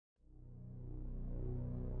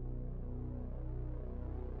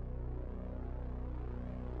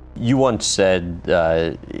You once said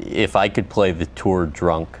if I could play the tour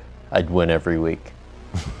drunk, I'd win every week.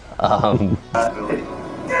 Whoa.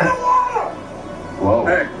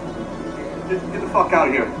 Hey, get the fuck out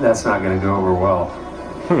of here. That's not going to go over well.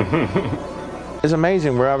 It's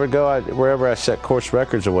amazing where I would go, wherever I set course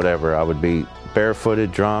records or whatever, I would be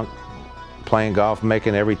barefooted, drunk, playing golf,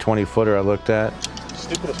 making every 20-footer I looked at.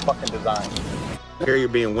 Stupidest fucking design. Here you're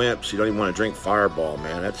being wimps. You don't even want to drink Fireball,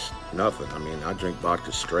 man. That's nothing. I mean, I drink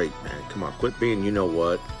vodka straight, man. Come on, quit being you know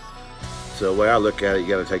what. So the way I look at it, you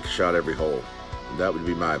got to take a shot every hole. That would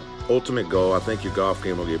be my ultimate goal. I think your golf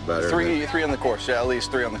game will get better. Three on the course, yeah, at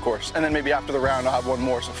least 3 on the course. And then maybe after the round, I'll have one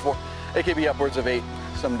more, so 4. It could be upwards of 8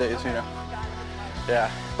 some days, you know.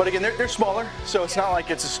 Yeah, but again, they're smaller, so it's not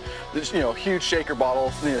like it's this, huge shaker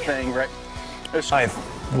bottle thing, right? We'll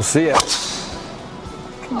see ya.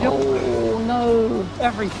 Oh no,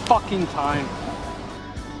 every fucking time.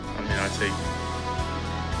 I mean, I take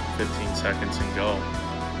 15 seconds and go,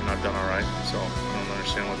 and I've done all right, so I don't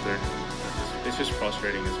understand what it's just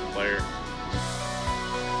frustrating as a player.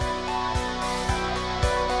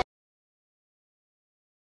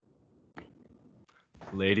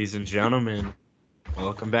 Ladies and gentlemen,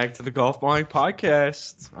 welcome back to the Golf Balling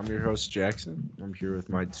Podcast. I'm your host, Jackson. I'm here with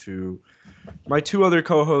my two other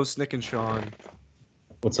co-hosts, Nick and Sean.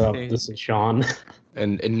 What's up? Hey. This is Sean.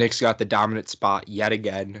 And Nick's got the dominant spot yet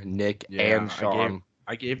again. Nick and Sean.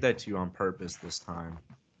 I gave that to you on purpose this time.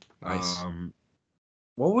 Nice.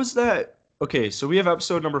 What was that? Okay, so we have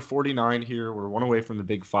episode number 49 here. We're one away from the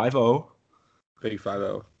Big 5-0. Big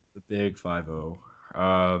 5-0. The Big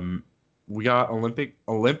 5-0. We got Olympia.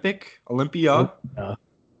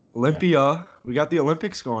 We got the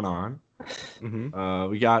Olympics going on.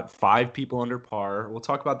 Mm-hmm. We got 5 people under par. We'll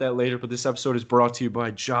talk about that later, but this episode is brought to you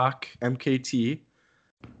by Jock MKT,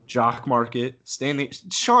 Jock Market.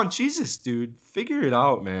 Sean, Jesus, dude, figure it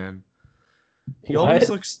out, man. He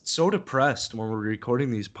always looks so depressed when we're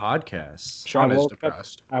recording these podcasts. Sean is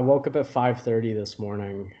depressed. I woke up at 5:30 this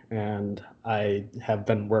morning, and I have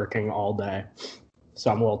been working all day,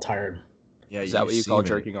 so I'm a little tired. Yeah, is that what you call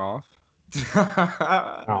jerking off?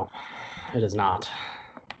 No, it is not.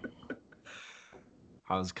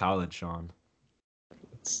 How's college, Sean?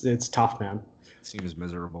 It's tough, man. Seems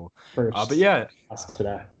miserable. First, but yeah,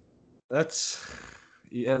 today. That's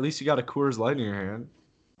at least you got a Coors Light in your hand.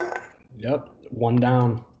 Yep, one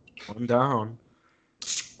down. One down.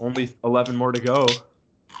 Only 11 more to go.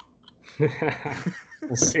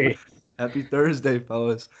 We'll see. Happy Thursday,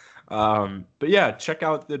 fellas. But yeah, check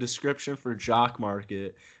out the description for Jock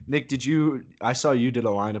Market. Nick, I saw you did a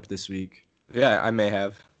lineup this week. Yeah, I may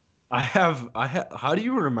have. How do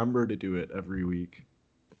you remember to do it every week?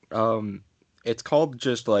 It's called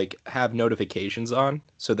just like have notifications on,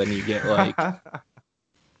 so then you get like,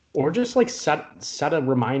 or just like set a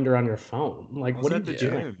reminder on your phone. Like, what are you doing,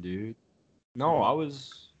 gym, dude? No, I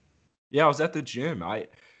was at the gym. I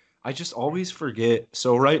just always forget.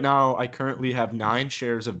 So right now, I currently have 9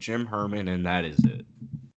 shares of Jim Herman, and that is it.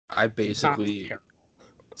 I basically,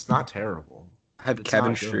 it's not terrible. I have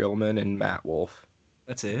Kevin Streelman and Matt Wolf.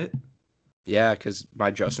 That's it? Yeah, because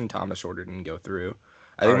my Justin Thomas order didn't go through.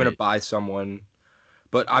 I think I'm going to buy someone,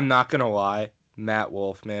 but I'm not going to lie. Matt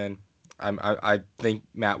Wolf, man. I think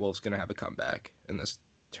Matt Wolf's going to have a comeback in this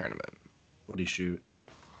tournament. What'd he shoot?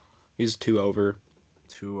 He's 2 over.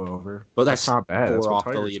 2 over. But that's not bad. 4 that's off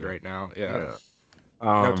the lead right now. Yeah.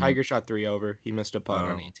 No, Tiger shot 3 over. He missed a putt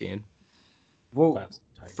on 18. Well,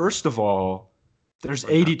 first of all, there's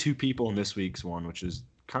 82 people in this week's one, which is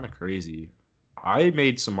kind of crazy. I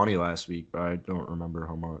made some money last week, but I don't remember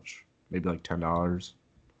how much. Maybe like $10.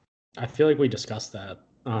 I feel like we discussed that.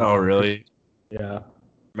 Oh, really? Yeah.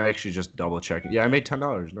 I'm actually just double checking. Yeah, I made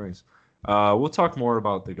 $10. Nice. We'll talk more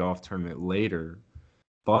about the golf tournament later,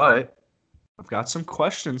 but I've got some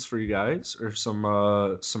questions for you guys, or some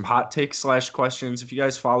hot takes / questions. If you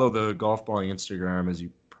guys follow the Golf Balling Instagram, as you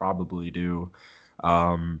probably do,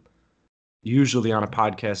 usually on a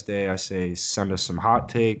podcast day, I say send us some hot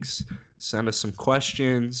takes, send us some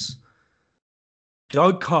questions.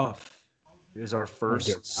 Doug Cuff is our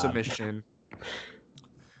first submission.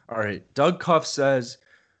 All right, Doug Cuff says,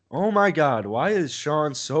 "Oh my God, why is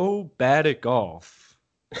Sean so bad at golf?"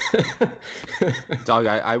 Doug,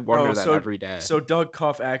 I wonder that every day. So Doug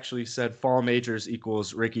Cuff actually said fall majors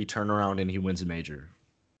equals Ricky turnaround and he wins a major.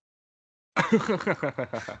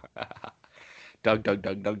 Doug.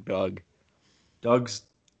 Doug's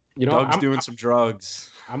doing some drugs.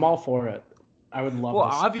 I'm all for it. I would love. Well,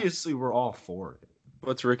 obviously we're all for it.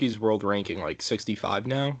 What's Ricky's world ranking? Like 65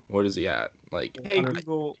 now? What is he at? Like, hey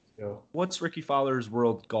Google, what's Ricky Fowler's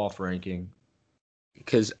world golf ranking?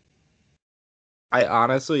 Because I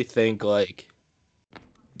honestly think like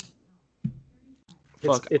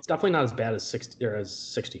It's definitely not as bad as 60 or as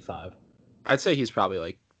 65. I'd say he's probably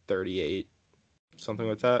like 38, something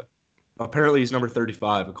like that. Apparently, he's number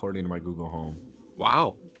 35 according to my Google Home.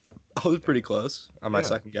 Wow, I was pretty close on my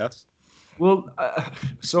second guess. Well,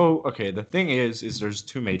 okay. The thing is there's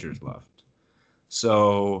 2 majors left.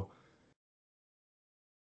 So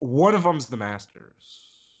one of them's the Masters.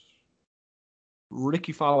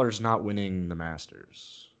 Ricky Fowler's not winning the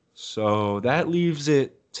Masters, so that leaves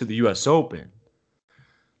it to the U.S. Open.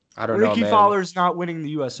 I don't know, Ricky man. Fowler's not winning the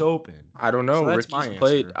U.S. Open. I don't know. So Ricky's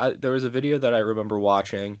played. There was a video that I remember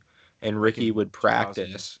watching, and Ricky would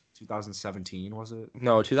practice. 2017 was it?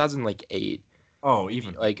 No, 2008. Oh,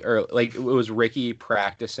 even it was Ricky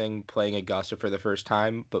practicing playing Augusta for the first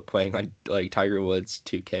time, but playing like Tiger Woods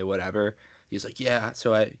 2K whatever. He's like, yeah.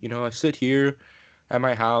 So I sit here at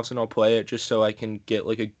my house and I'll play it just so I can get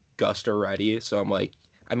like Augusta ready. So I'm like,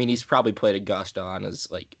 I mean, he's probably played Augusta on his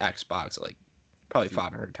like Xbox like probably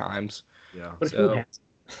 500 times. Yeah. So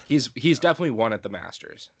he's definitely won at the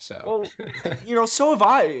Masters. So well, so have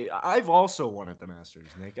I. I've also won at the Masters,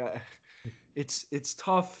 Nick. It's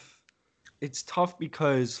tough. It's tough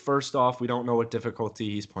because first off, we don't know what difficulty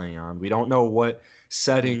he's playing on. We don't know what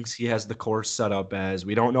settings he has the course set up as.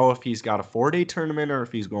 We don't know if he's got a 4-day tournament or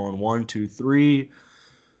if he's going 1, 2, 3.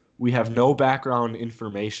 We have no background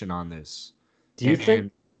information on this. Do you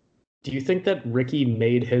think that Ricky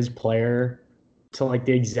made his player to like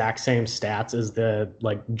the exact same stats as the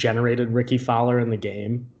like generated Ricky Fowler in the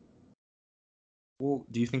game? Well,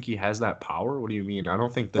 do you think he has that power? What do you mean? I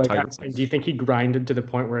don't think the like, Tiger. Do you think he grinded to the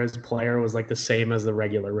point where his player was like the same as the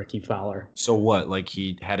regular Ricky Fowler? So what? Like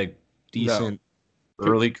he had a decent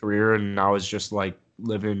early career and now is just like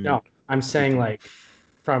living. No, I'm saying like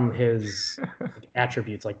from his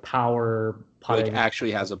attributes, like power, putting. Like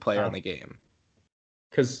actually has a player in the game.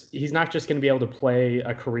 Because he's not just going to be able to play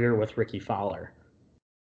a career with Ricky Fowler.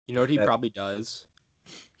 You know what he probably does?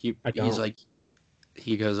 He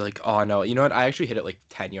goes like, oh no, you know what? I actually hit it like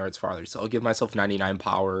 10 yards farther, so I'll give myself 99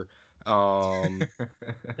 power.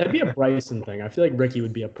 That'd be a Bryson thing. I feel like Ricky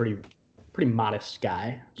would be a pretty modest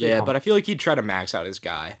guy. Yeah, but I feel like he'd try to max out his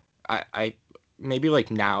guy. I maybe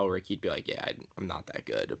like now Ricky'd be like, yeah, I'm not that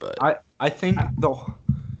good, but I think go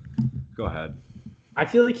ahead. I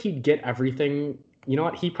feel like he'd get everything. You know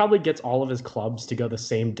what? He probably gets all of his clubs to go the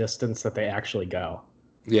same distance that they actually go.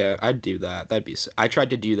 Yeah, I'd do that. I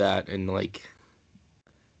tried to do that in like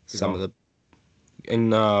some of the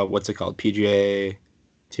what's it called? PGA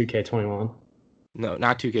 2K21. No,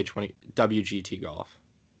 not 2K20. WGT golf.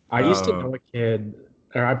 I used to know a kid,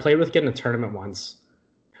 or I played with a kid in a tournament once,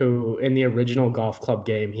 who in the original golf club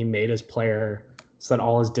game, he made his player so that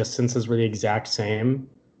all his distances were the exact same.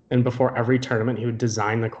 And before every tournament, he would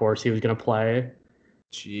design the course he was going to play.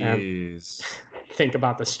 Jeez. Think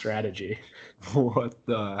about the strategy. What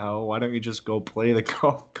the hell? Why don't you just go play the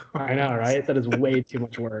golf course? I know, right? That is way too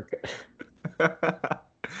much work.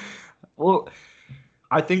 Well,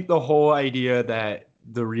 I think the whole idea that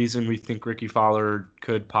the reason we think Ricky Fowler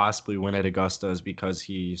could possibly win at Augusta is because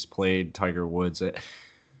he's played Tiger Woods.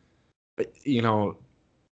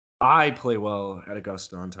 I play well at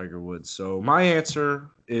Augusta on Tiger Woods. So my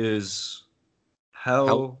answer is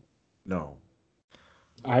hell no.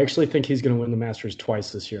 I actually think he's going to win the Masters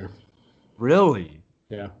twice this year. Really?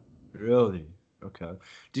 Yeah. Really? Okay.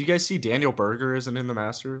 Did you guys see Daniel Berger isn't in the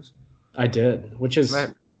Masters? I did, which is... Isn't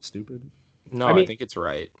that stupid? No, I think it's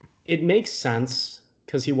right. It makes sense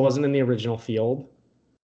because he wasn't in the original field,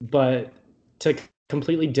 but to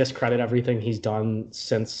completely discredit everything he's done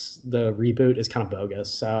since the reboot is kind of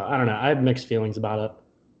bogus. So I don't know. I have mixed feelings about it.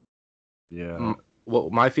 Yeah.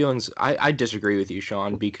 Well, my feelings, I disagree with you,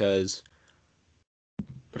 Sean, because...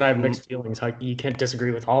 But I have mixed feelings. You can't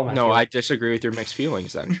disagree with all of my No, feelings. I disagree with your mixed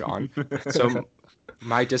feelings then, Sean. So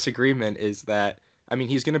my disagreement is that, I mean,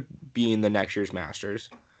 he's going to be in the next year's Masters.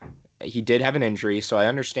 He did have an injury, so I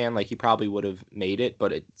understand, like, he probably would have made it,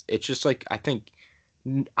 but it's just, like, I think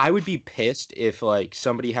I would be pissed if, like,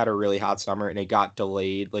 somebody had a really hot summer and it got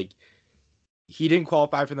delayed. Like, he didn't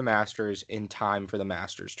qualify for the Masters in time for the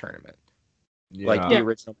Masters tournament. Yeah. Like, the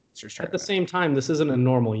original Masters tournament. At the same time, this isn't a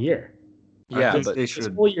normal year. Yeah, but this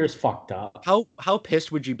whole year's fucked up. How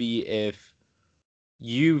pissed would you be if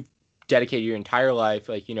you dedicated your entire life,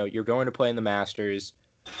 like, you know, you're going to play in the Masters,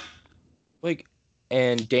 like,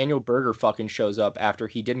 and Daniel Berger fucking shows up after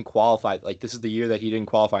he didn't qualify. Like, this is the year that he didn't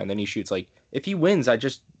qualify, and then he shoots. Like, if he wins, I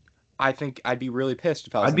think I'd be really pissed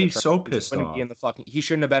if I was. I'd be so pissed off. He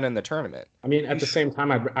shouldn't have been in the tournament. I mean, at the same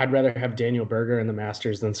time, I'd rather have Daniel Berger in the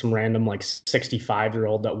Masters than some random like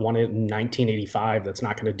 65-year-old that won it in 1985 that's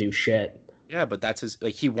not going to do shit. Yeah, but that's his.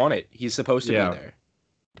 Like he won it. He's supposed to be there.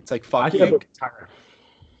 It's like fuck I you. think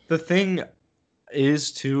the thing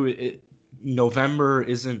is too. November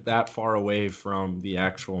isn't that far away from the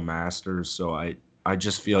actual Masters, so I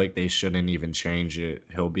just feel like they shouldn't even change it.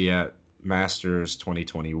 He'll be at Masters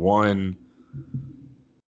 2021.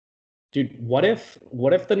 Dude, what if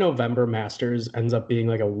the November Masters ends up being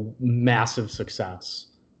like a massive success?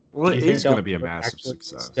 Well, it is going to be a massive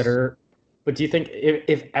success. But do you think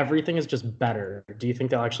if everything is just better, do you think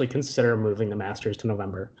they'll actually consider moving the Masters to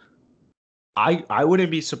November? I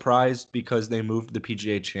wouldn't be surprised because they moved the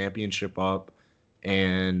PGA Championship up,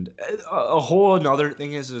 and a whole another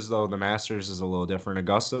thing is though the Masters is a little different.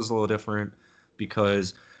 Augusta is a little different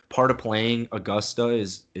because part of playing Augusta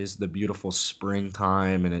is the beautiful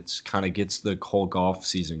springtime, and it's kind of gets the whole golf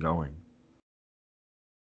season going.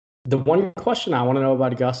 The one question I want to know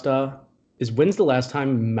about Augusta is when's the last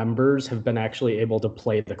time members have been actually able to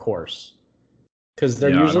play the course? Because they're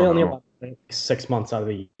usually only about 6 months out of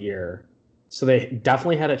the year. So they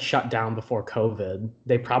definitely had it shut down before COVID.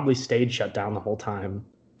 They probably stayed shut down the whole time.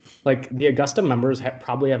 Like the Augusta members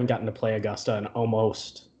probably haven't gotten to play Augusta in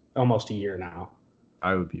almost a year now.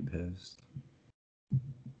 I would be pissed.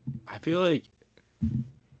 I feel like,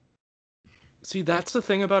 see, that's the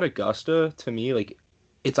thing about Augusta to me. Like,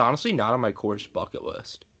 it's honestly not on my course bucket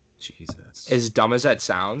list. Jesus. As dumb as that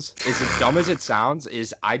sounds,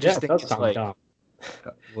 I just think it's like dumb.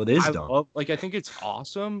 Well, it is dumb. I think it's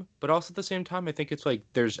awesome, but also at the same time, I think it's like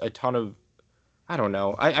there's a ton of, I don't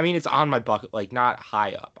know. I mean, it's on my bucket, like not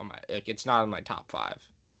high up on my, like it's not in my top 5.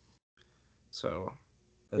 So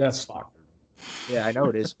that's fucked. Yeah, I know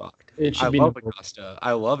it is fucked. I love Augusta.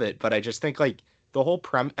 I love it, but I just think like the whole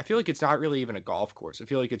I feel like it's not really even a golf course. I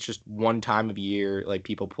feel like it's just one time of year like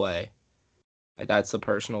people play. Like, that's the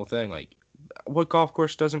personal thing. Like, what golf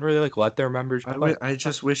course doesn't really like let their members play? I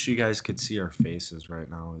just wish you guys could see our faces right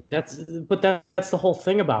now. That's the whole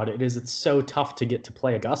thing about it is it's so tough to get to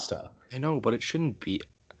play Augusta. I know, but it shouldn't be.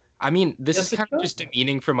 I mean, this is kind of just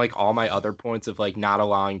demeaning from like all my other points of like not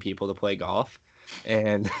allowing people to play golf.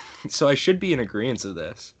 And so I should be in agreement of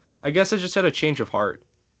this. I guess I just had a change of heart.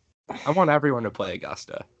 I want everyone to play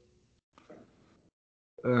Augusta.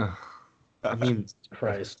 I mean,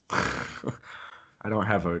 Christ. I don't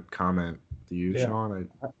have a comment. Do you, Sean?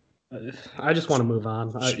 I just want to move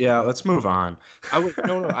on. Let's move on.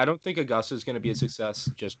 No, I don't think Augusta is going to be a success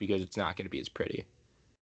just because it's not going to be as pretty.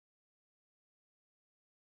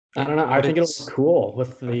 I don't know. I think it'll look cool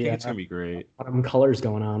with the. I think it's going to be great. Autumn colors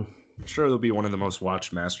going on. I'm sure it'll be one of the most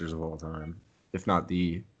watched Masters of all time, if not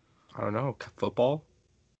the. I don't know. Football?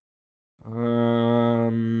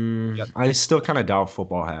 I still kind of doubt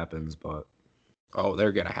football happens, but. Oh,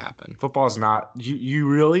 they're going to happen. Football's not. You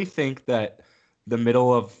really think that the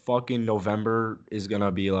middle of fucking November is going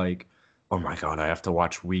to be like, oh my God, I have to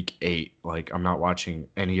watch week 8. Like, I'm not watching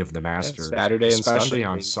any of the Masters. Saturday and Sunday. Especially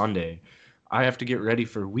on Sunday. I have to get ready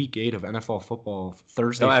for week 8 of NFL football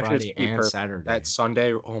Thursday, Friday, and Saturday. That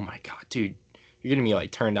Sunday, oh my God, dude. You're going to be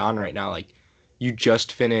like turned on right now. Like, you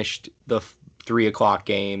just finished the 3 o'clock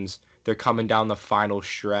games. They're coming down the final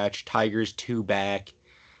stretch. Tigers 2 back.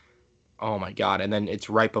 Oh my God. And then it's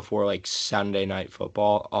right before like Sunday night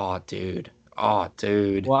football. Oh, dude.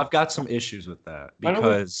 Well, I've got some issues with that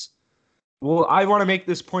because, I want to make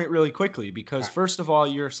this point really quickly because first of all,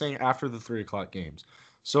 you're saying after the 3 o'clock games.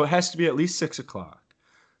 So it has to be at least 6 o'clock.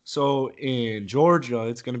 So in Georgia,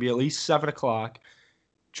 it's going to be at least 7 o'clock.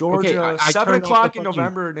 Georgia, okay, 7 o'clock in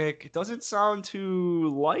November, Nick. It doesn't sound too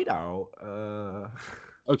light out.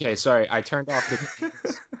 Okay, sorry. I turned off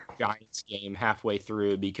the Giants game halfway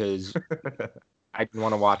through because I didn't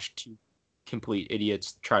want to watch 2 complete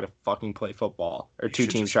idiots try to fucking play football. Or 2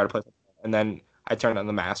 teams try to play football. And then I turned on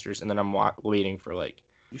the Masters, and then I'm waiting for like...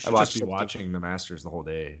 You should just be watching the Masters the whole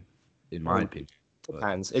day, in my opinion.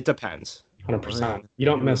 Depends. It depends. 100%. You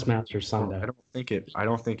don't miss Masters Sunday. I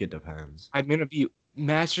don't think it depends. I'm gonna be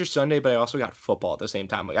Masters Sunday, but I also got football at the same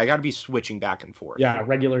time. Like I got to be switching back and forth. Yeah,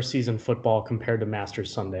 regular season football compared to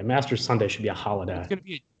Masters Sunday. Masters Sunday should be a holiday. It's gonna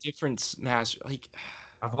be a different Master. Like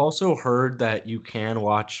I've also heard that you can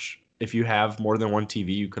watch if you have more than one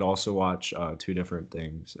TV. You could also watch 2 different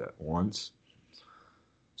things at once.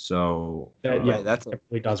 So that's a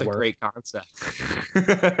great concept.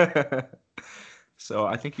 So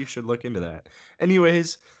I think you should look into that.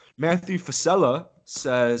 Anyways, Matthew Facella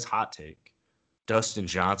says, hot take, Dustin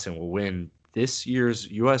Johnson will win this year's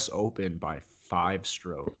U.S. Open by 5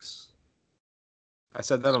 strokes. I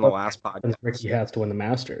said that on the last podcast. Ricky has to win the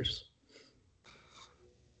Masters.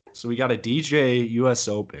 So we got a DJ U.S.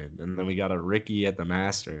 Open, and then we got a Ricky at the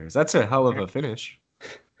Masters. That's a hell of a finish.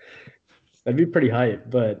 That'd be pretty hype,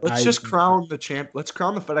 but Let's just crown the champ. Let's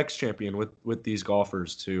crown the FedEx champion with these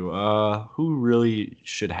golfers too. Who really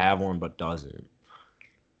should have one but doesn't?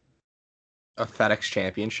 A FedEx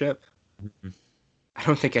championship? Mm-hmm. I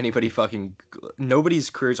don't think nobody's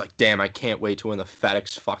career is like, damn, I can't wait to win the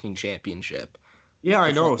FedEx fucking championship. Yeah, I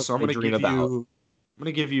That's know. what So I'm they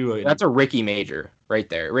gonna give you a. That's a Ricky major right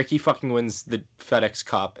there. Ricky fucking wins the FedEx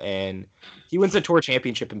Cup and he wins the Tour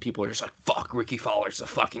Championship, and people are just like, fuck, Ricky Fowler's the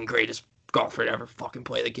fucking greatest golfer to ever fucking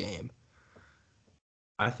play the game.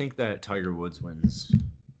 I think that Tiger Woods wins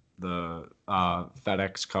the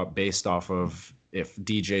FedEx Cup based off of if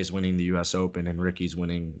DJ's winning the U.S. Open and Ricky's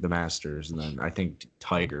winning the Masters, and then I think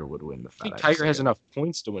Tiger would win the FedEx. I think Tiger has enough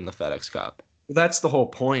points to win the FedEx Cup. That's the whole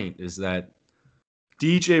point, is that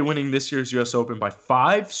DJ winning this year's U.S. Open by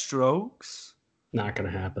 5 strokes? Not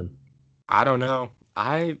going to happen. I don't know.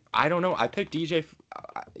 I don't know. I picked DJ.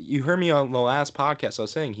 You heard me on the last podcast. I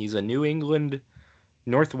was saying he's a New England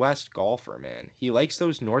Northwest golfer, man. He likes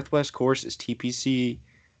those Northwest courses, TPC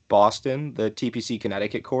Boston, the TPC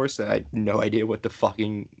Connecticut course that I have no idea what the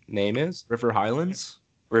fucking name is. River Highlands,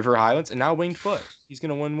 and now Winged Foot. He's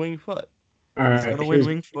gonna win Winged Foot. All right, he's gonna win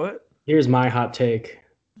Winged Foot. Here's my hot take: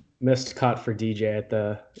 missed cut for DJ at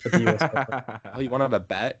the US Open. Oh, you want to have a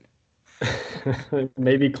bet?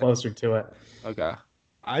 Maybe closer to it. Okay.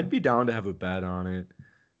 I'd be down to have a bet on it.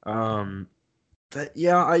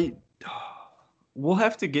 We'll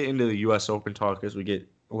have to get into the U.S. Open talk as we get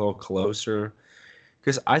a little closer,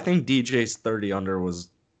 because I think DJ's 30 under was.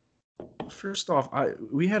 First off,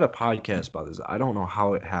 we had a podcast about this. I don't know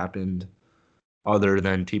how it happened, other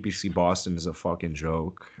than TPC Boston is a fucking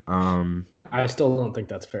joke. I still don't think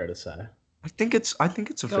that's fair to say. I think it's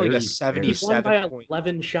a very like a 77 he won by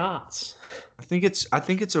 11 shots. I think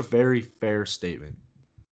it's a very fair statement.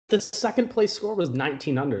 The second place score was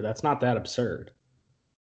 19 under. That's not that absurd.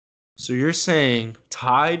 So you're saying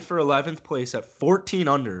tied for 11th place at 14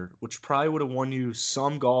 under, which probably would have won you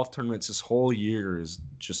some golf tournaments this whole year, is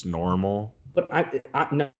just normal? But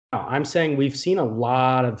no, I'm saying we've seen a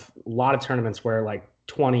lot of tournaments where like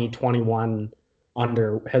 20, 21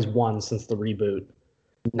 under has won since the reboot.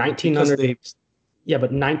 19 Because under. Yeah,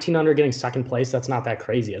 but 19 under getting second place, that's not that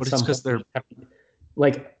crazy. But it's because they're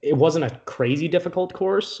like, it wasn't a crazy difficult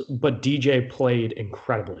course, but DJ played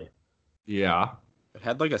incredibly. Yeah. It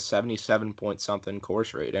had like a 77 point something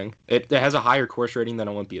course rating. It has a higher course rating than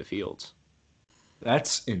Olympia Fields.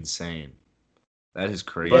 That's insane. That is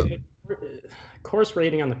crazy. But course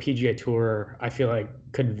rating on the PGA Tour, I feel like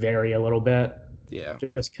could vary a little bit. Yeah.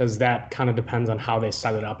 Just because that kind of depends on how they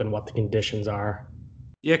set it up and what the conditions are.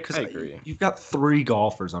 Yeah, because you've got 3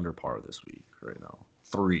 golfers under par this week right now.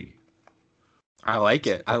 3. I like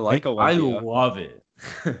it. I like Olympia. I love it.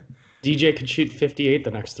 DJ could shoot 58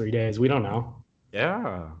 the next 3 days. We don't know.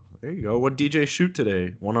 Yeah, there you go. What did DJ shoot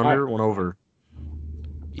today? 1 under, 1 over?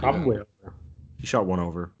 Probably over. He shot 1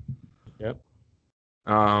 over. Yep.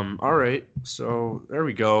 All right. So there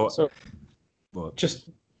we go. So just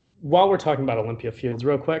while we're talking about Olympia Fields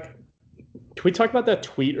real quick, can we talk about that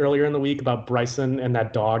tweet earlier in the week about Bryson and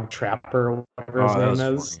that dog Trapper, whatever his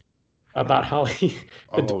name is? Funny. About how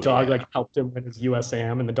the dog like helped him win his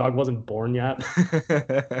USAM and the dog wasn't born yet.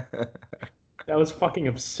 That was fucking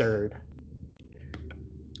absurd.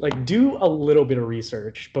 Like, do a little bit of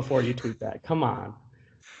research before you tweet that. Come on.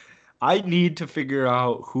 I need to figure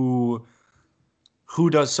out who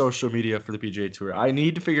does social media for the PGA Tour. I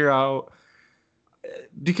need to figure out,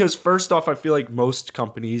 because first off, I feel like most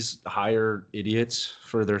companies hire idiots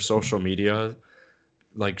for their social media,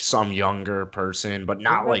 like some younger person, but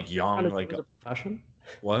not like young, like a profession.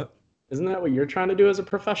 What? Isn't that what you're trying to do as a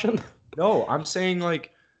profession? No, I'm saying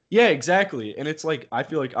like, yeah, exactly. And it's like, I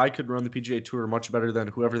feel like I could run the PGA Tour much better than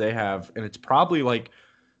whoever they have. And it's probably like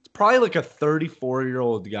a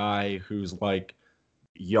 34-year-old guy who's like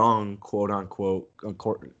young, quote unquote,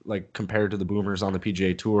 like compared to the boomers on the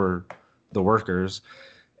PGA Tour, the workers.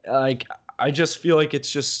 Like, I just feel like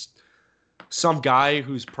it's just some guy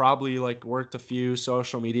who's probably like worked a few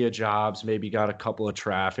social media jobs, maybe got a couple of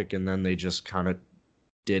traffic, and then they just kind of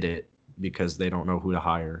did it because they don't know who to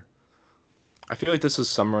hire. I feel like this is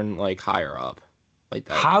someone like higher up, like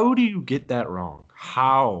that. How do you get that wrong?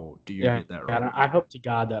 How do you get that wrong? I hope to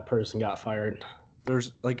God that person got fired.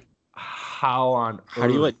 There's like, how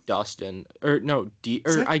do you let Dustin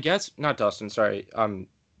I guess not Dustin? Sorry,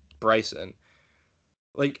 Bryson.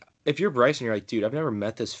 Like, if you're Bryson, you're like, dude, I've never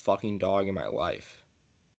met this fucking dog in my life.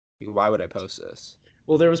 Like, why would I post this?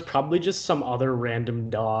 Well, there was probably just some other random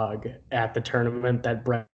dog at the tournament that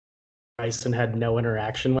Bryson had no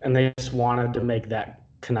interaction with, and they just wanted to make that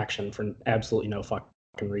connection for absolutely no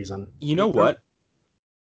fucking reason. You know what?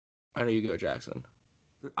 I know you go, Jackson.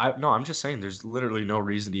 I'm just saying there's literally no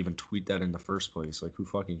reason to even tweet that in the first place. Like, who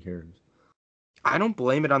fucking cares? I don't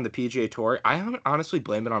blame it on the PGA Tour. I honestly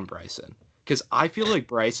blame it on Bryson. Because I feel like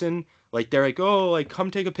Bryson, like, they're like, oh, like, come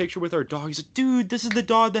take a picture with our dog. He's like, dude, this is the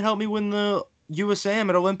dog that helped me win the USAM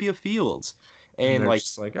at Olympia Fields. And like,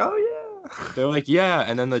 just like, oh, yeah. They're like, yeah.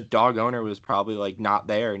 And then the dog owner was probably, like, not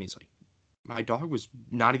there. And he's like, my dog was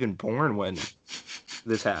not even born when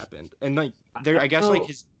this happened. And, like, I guess, like,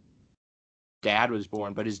 his dad was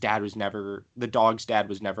born, but his dad was never, the dog's dad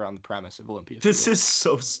was never on the premise of Olympia. This is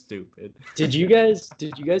so stupid. Did you guys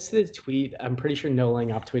see the tweet? I'm pretty sure No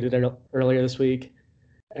Laying Up tweeted it earlier this week.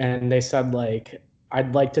 And they said, like,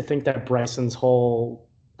 I'd like to think that Bryson's whole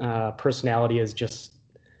personality is just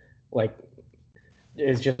like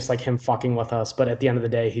him fucking with us. But at the end of the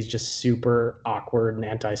day, he's just super awkward and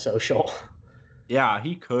antisocial. Yeah,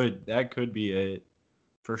 that could be it.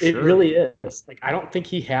 For sure. It really is. Like, I don't think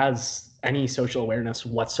he has any social awareness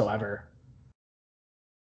whatsoever.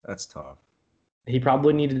 That's tough. He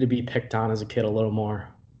probably needed to be picked on as a kid a little more.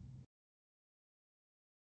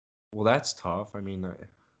 Well, that's tough. I mean,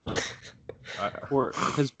 or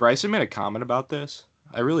has Bryson made a comment about this?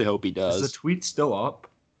 I really hope he does. Is the tweet still up?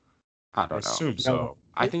 I don't know. I assume so. No.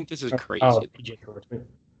 I think this is crazy. Oh, PJ Tour tweet.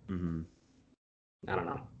 Mm-hmm. I don't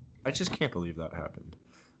know. I just can't believe that happened.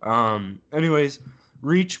 Anyways,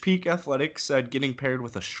 Reach Peak Athletics said getting paired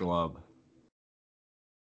with a schlub.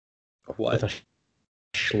 What? With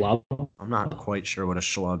a schlub? I'm not quite sure what a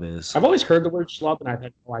schlub is. I've always heard the word schlub, and I've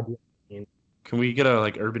had no idea what it means. Can we get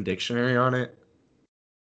a Urban Dictionary on it?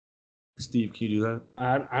 Steve, can you do that?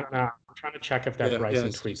 I don't know. I'm trying to check if that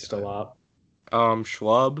Bryson tweet's still up.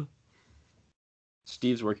 Schlub.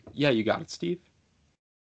 Steve's working. Yeah, you got it, Steve.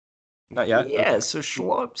 Not yet? Yeah, okay. So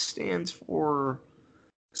schlub stands for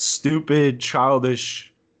stupid,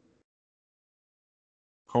 childish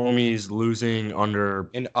homies losing under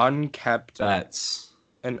an unkept bets.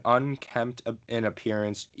 An unkempt in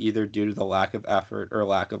appearance, either due to the lack of effort or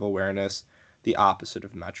lack of awareness, the opposite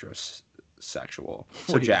of metrosexual.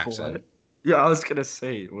 So Jackson. What? Yeah, I was gonna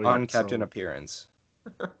say unkept in appearance.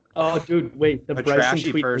 Oh, dude, wait. The a Bryson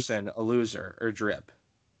trashy tweet person, a loser, or drip.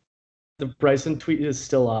 The Bryson tweet is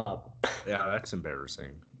still up. Yeah, that's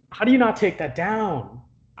embarrassing. How do you not take that down?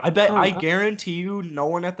 I guarantee you no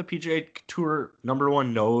one at the PGA Tour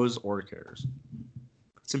 #1 knows or cares.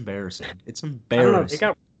 It's embarrassing. It's embarrassing. I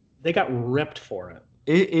don't know. They got ripped for it.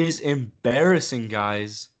 It is embarrassing,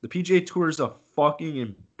 guys. The PGA Tour is a fucking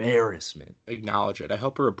embarrassment. Acknowledge it. I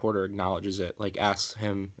hope a reporter acknowledges it. Like, asks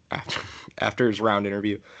him after his round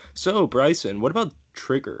interview. So, Bryson, what about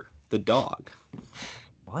Trigger, the dog?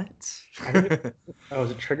 What?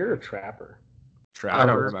 Is it Trigger or Trapper? Trapper. I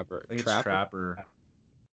don't remember. I think it's Trapper.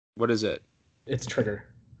 What is it? It's Trigger.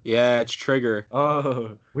 Yeah, it's Trigger.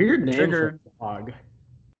 Oh, weird name Trigger. for a dog.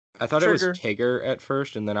 I thought it was Tigger at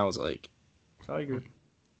first, and then I was like, Tiger.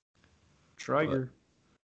 Trigger.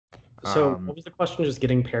 So, what was the question? Just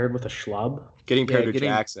getting paired with a schlub? Getting paired with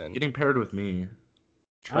Jackson. Getting paired with me.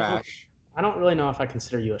 Trash. I don't really know if I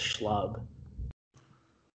consider you a schlub.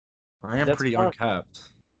 I am pretty unkept.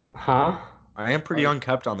 Huh? I am pretty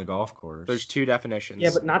unkept on the golf course. There's two definitions.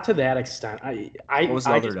 Yeah, but not to that extent. I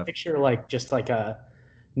just picture just like a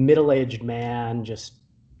middle-aged man, just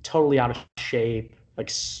totally out of shape,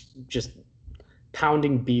 like just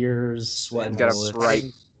pounding beers, sweating, got a bright,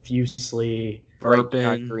 profusely,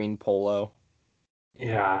 bright green polo.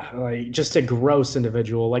 Yeah, like just a gross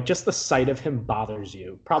individual. Like just the sight of him bothers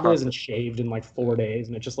you. Probably isn't shaved in like 4 days,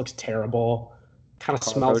 and it just looks terrible. Kind of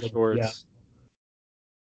smells like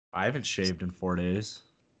I haven't shaved in 4 days.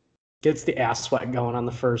 Gets the ass sweat going on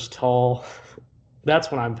the first hole.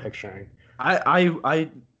 That's what I'm picturing.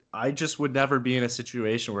 I just would never be in a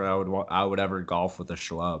situation where I would ever golf with a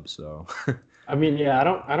schlub. So, I mean, yeah,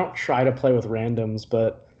 I don't try to play with randoms,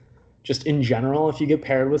 but just in general, if you get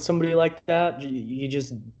paired with somebody like that, you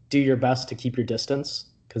just do your best to keep your distance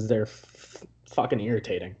because they're fucking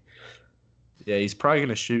irritating. Yeah, he's probably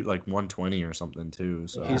gonna shoot like 120 or something too.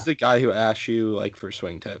 So he's the guy who asks you like for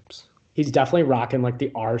swing tips. He's definitely rocking like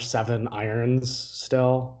the R7 irons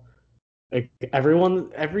still. Like every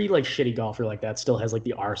like shitty golfer like that still has like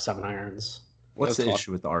the R7 irons. What's the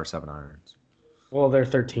issue with the R7 irons? Well, they're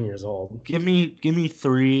 13 years old. Give me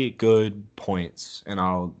 3 good points, and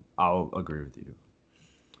I'll agree with you.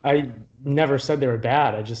 I never said they were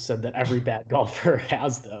bad. I just said that every bad golfer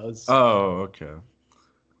has those. Oh, okay.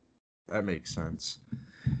 That makes sense.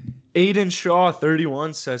 Aiden Shaw,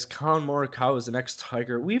 31, says Colin Morikawa is the next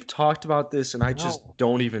Tiger. We've talked about this, and I just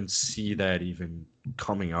don't even see that even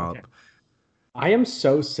coming up. Okay. I am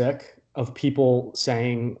so sick of people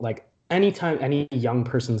saying, like, anytime any young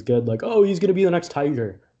person's good, like, oh, he's gonna be the next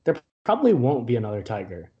Tiger. There probably won't be another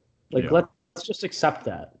Tiger. Like, let's just accept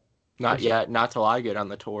that. Not yet. Not till I get on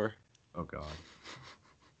the tour. Oh God.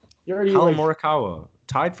 You're already Colin Morikawa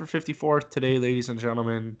tied for 54th today, ladies and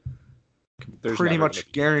gentlemen. There's Pretty never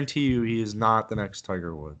much guarantee you he is not the next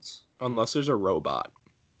Tiger Woods. Unless there's a robot,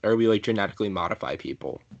 or we like genetically modify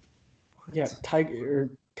people. Yeah, Colin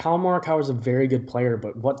Morikawa is a very good player,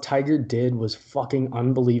 but what Tiger did was fucking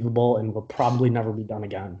unbelievable and will probably never be done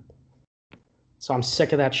again. So I'm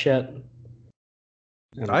sick of that shit.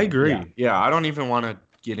 And, I agree. Yeah, I don't even want to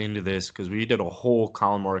get into this because we did a whole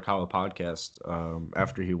Colin Morikawa podcast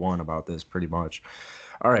after he won about this pretty much.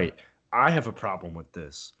 All right, I have a problem with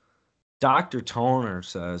this. Dr. Toner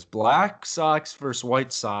says Black Sox versus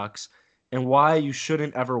White Sox and why you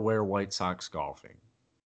shouldn't ever wear White Sox golfing.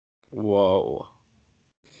 Whoa.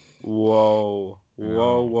 Nope.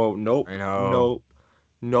 I know.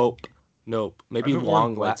 Nope. Maybe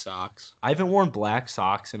long White Sox. I haven't worn black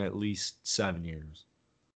socks in at least 7 years.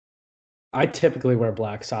 I typically wear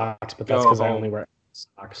black socks, but that's because I only wear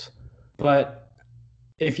socks. But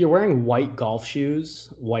if you're wearing white golf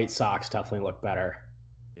shoes, white socks definitely look better.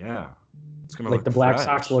 Yeah. It's gonna like look the black fresh.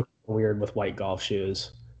 socks look weird with white golf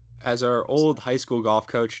shoes. As our old high school golf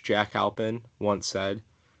coach, Jack Halpin, once said,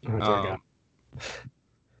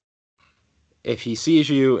 if he sees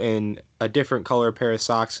you in a different color pair of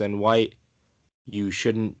socks than white, you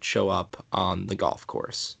shouldn't show up on the golf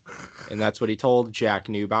course. And that's what he told Jack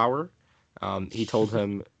Neubauer. He told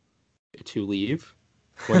him to leave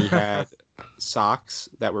when he had socks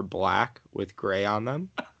that were black with gray on them.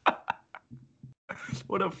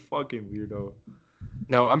 What a fucking weirdo.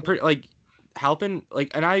 No, I'm pretty like Halpin,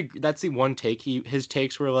 like, and that's the one take his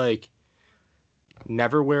takes were like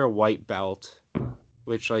never wear a white belt,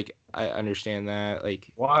 which like I understand that,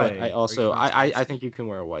 like, why? But I also I think you can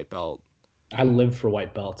wear a white belt. I live for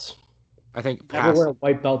white belts. I think never wear a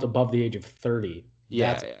white belt above the age of 30.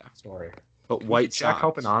 Yeah, that's a story. But white Jack socks.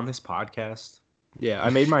 Halpin on this podcast. Yeah, I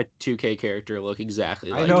made my 2K character look exactly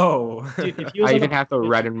like. I know. Dude, I even have the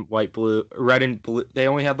red and blue. They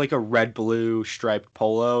only had like a red blue striped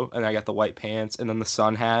polo, and I got the white pants, and then the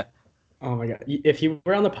sun hat. Oh my god! If he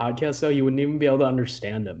were on the podcast though, you wouldn't even be able to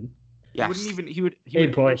understand him. Yes. He wouldn't even. He would. Hey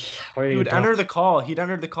boy, he would enter the call. He'd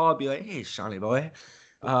enter the call. And be like, "Hey, Shawnee boy,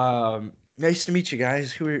 nice to meet you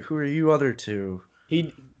guys. Who are you other two?"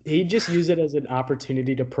 He'd just use it as an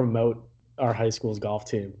opportunity to promote our high school's golf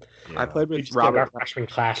team. Yeah. I played with Robert. Our freshman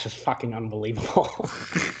class is fucking unbelievable.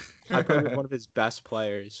 I played with one of his best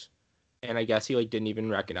players, and I guess he like didn't even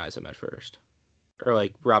recognize him at first, or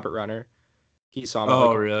like Robert Runner. He saw him.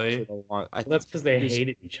 Oh, really? That's because they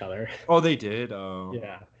hated each other. Oh, they did. Oh,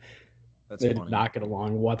 yeah. That's they funny. did not get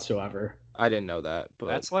along whatsoever. I didn't know that, but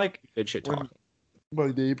that's like good shit talk.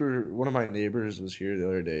 One of my neighbors was here the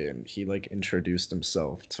other day, and he like introduced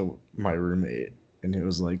himself to my roommate, and it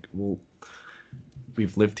was like, well,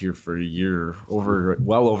 we've lived here for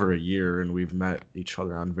well over a year, and we've met each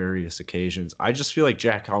other on various occasions. I just feel like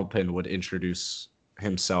Jack Halpin would introduce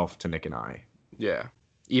himself to Nick and I. Yeah,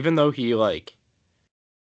 even though he like,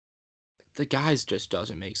 the guys just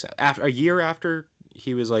doesn't make sense. After a year after,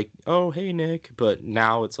 he was like, "Oh, hey Nick," but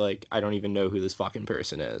now it's like I don't even know who this fucking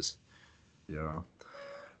person is. Yeah.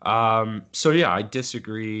 So yeah, I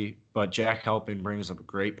disagree, but Jack Halpin brings up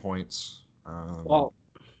great points. Well,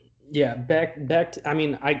 yeah, back to, I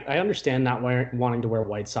mean, I understand not wanting to wear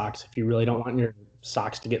white socks if you really don't want your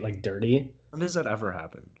socks to get like dirty. When does that ever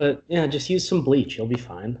happen? But yeah, just use some bleach, you'll be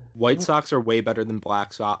fine. White socks are way better than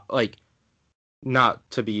black socks. Like, not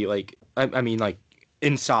to be like, I mean like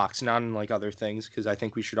in socks, not in like other things, because I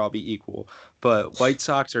think we should all be equal. But white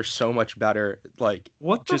socks are so much better. Like,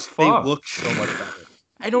 what the fuck? They look so much better.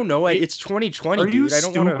 I don't know. It's 2020, dude. You I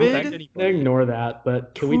don't want to affect anybody. Ignore that.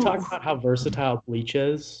 But can we talk about how versatile bleach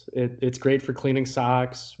is? It's great for cleaning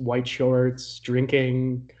socks, white shorts,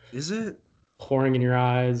 drinking. Is it? Pouring in your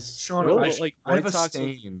eyes. Sean, really? I have a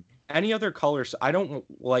stain. Any other colors? I don't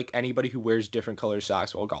like anybody who wears different color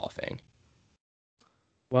socks while golfing.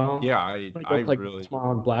 Well, yeah, I like really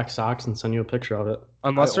small and black socks and send you a picture of it.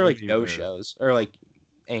 Unless they're like no shows or like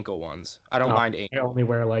ankle ones. I don't mind ankle. I only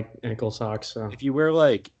wear like ankle socks. So. If you wear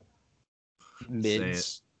like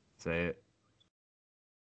mids, say it.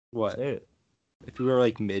 What? Say it. If you wear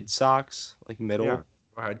like mid socks, like middle, go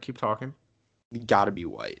ahead, keep talking. You gotta be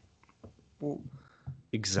white. Well,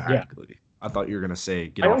 exactly. Yeah. I thought you were gonna say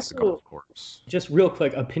get off the golf course. Just real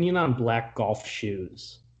quick, opinion on black golf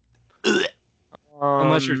shoes.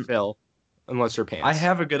 Unless you're Phil, unless you're pants. I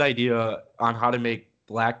have a good idea on how to make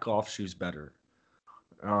black golf shoes better.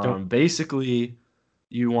 Basically,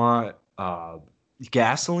 you want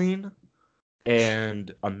gasoline,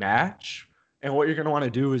 and a match. And what you're going to want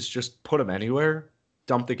to do is just put them anywhere,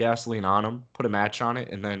 dump the gasoline on them, put a match on it,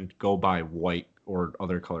 and then go buy white or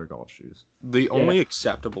other color golf shoes. The only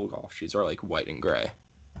acceptable golf shoes are like white and gray.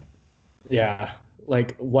 Yeah,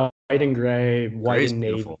 like white and gray, white Gray's and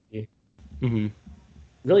beautiful. navy. Mm-hmm.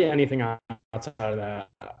 Really, anything outside of that,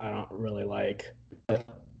 I don't really like. But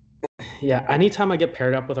yeah, anytime I get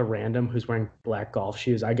paired up with a random who's wearing black golf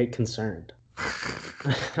shoes, I get concerned.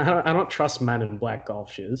 I don't trust men in black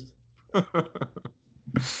golf shoes.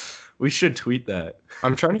 We should tweet that.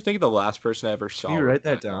 I'm trying to think of the last person I ever saw. Can you write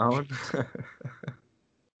that down?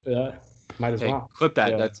 Yeah, might as Hey, well. clip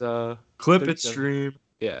that. Yeah. That's Clip it, 37. stream.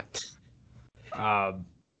 Yeah.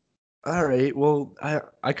 All right. Well,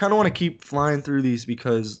 I kind of want to keep flying through these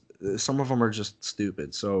because some of them are just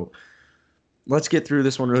stupid. So let's get through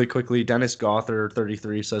this one really quickly. Dennis Gother,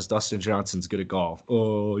 33, says Dustin Johnson's good at golf.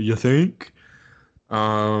 Oh, you think?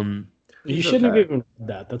 You shouldn't have even read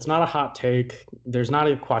that. That's not a hot take. There's not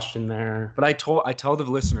a question there. But I tell the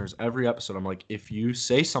listeners every episode, I'm like, if you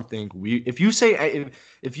say something, if you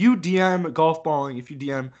DM golf balling, if you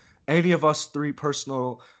DM any of us 3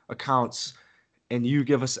 personal accounts, and you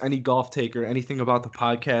give us any golf take or anything about the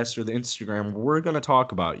podcast or the Instagram, we're gonna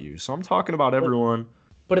talk about you. So I'm talking about everyone.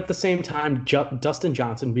 But at the same time, Dustin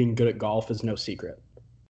Johnson being good at golf is no secret.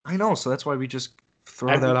 I know, so that's why we just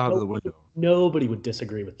throw that out of the window. Nobody would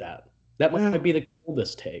disagree with that. That might be the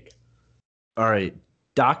coldest take. All right.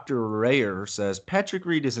 Dr. Rayer says Patrick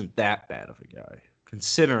Reed isn't that bad of a guy,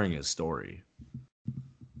 considering his story.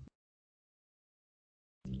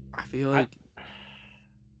 I feel like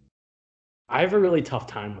I have a really tough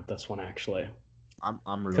time with this one, actually.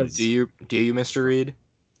 I'm really. Do you, Mr. Reed?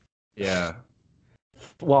 Yeah.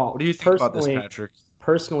 Well, what do you think about this, Patrick?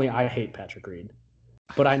 Personally, I hate Patrick Reed,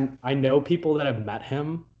 but I know people that have met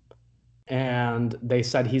him, and they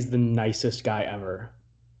said he's the nicest guy ever.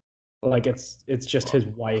 Like it's just his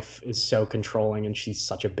wife is so controlling, and she's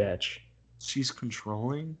such a bitch. She's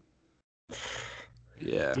controlling?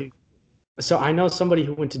 Yeah. So I know somebody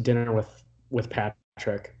who went to dinner with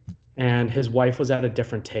Patrick, and his wife was at a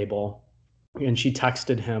different table, and she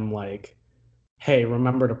texted him like, "Hey,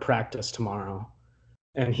 remember to practice tomorrow."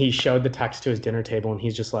 And he showed the text to his dinner table, and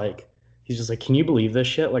he's just like, "Can you believe this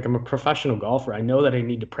shit? Like, I'm a professional golfer. I know that I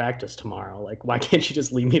need to practice tomorrow. Like, why can't you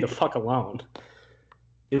just leave me the fuck alone?"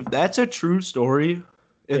 If that's a true story,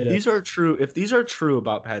 if these are true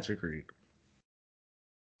about Patrick Reed,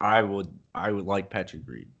 I would like Patrick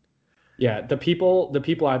Reed. Yeah, the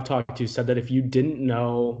people I've talked to said that if you didn't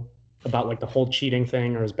know about like the whole cheating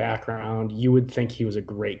thing or his background, you would think he was a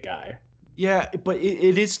great guy. Yeah, but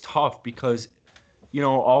it is tough because, you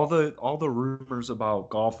know, all the rumors about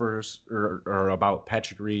golfers or about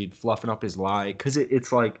Patrick Reed fluffing up his lie, because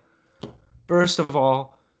it's like, first of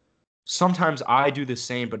all, sometimes I do the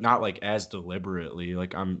same, but not like as deliberately.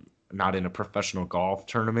 Like I'm not in a professional golf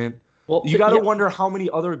tournament. Well, you got to wonder how many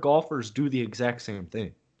other golfers do the exact same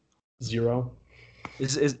thing. 0.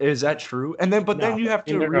 Is that true? And then, then you have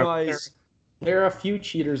to realize there are a few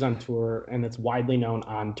cheaters on tour, and it's widely known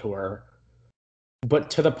on tour. But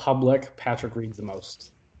to the public, Patrick Reed's the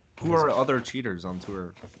most. Who are other cheaters on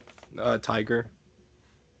tour? Tiger.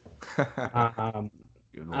 I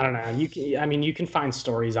don't know. You can find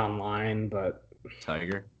stories online, but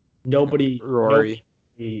Tiger. Rory.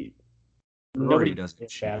 Nobody doesn't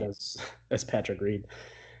as bad as Patrick Reed.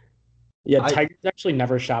 Yeah, Tiger's actually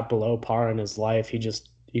never shot below par in his life. He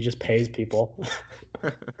just pays people.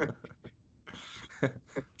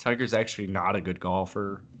 Tiger's actually not a good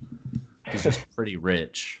golfer. He's just pretty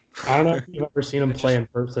rich. I don't know if you've ever seen him play in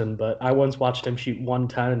person, but I once watched him shoot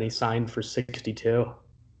 110 and he signed for 62.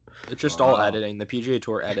 It's just all editing. The PGA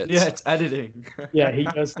Tour edits. Yeah, it's editing. Yeah, he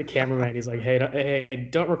goes to the cameraman. He's like, hey,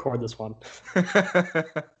 don't record this one.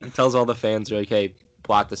 He tells all the fans, like, hey,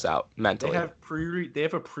 blot this out mentally. They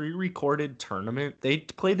have a pre-recorded tournament. They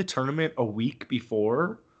play the tournament a week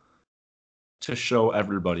before to show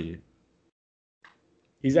everybody.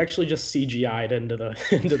 He's actually just CGI'd into the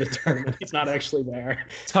tournament. He's not actually there.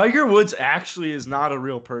 Tiger Woods actually is not a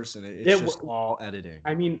real person. It's just all editing.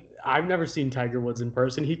 I mean, I've never seen Tiger Woods in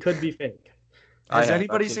person. He could be fake. Has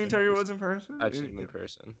anybody seen Tiger Woods in person? I've seen him in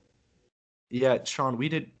person. Yeah, Sean,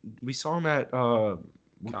 we saw him at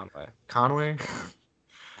Conway.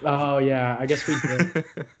 Oh yeah, I guess we did.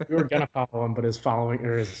 We were gonna follow him, but his following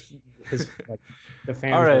or his like the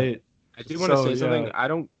fans. All right. I do want to say something.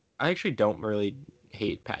 I actually don't really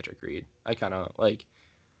hate Patrick Reed. I kind of I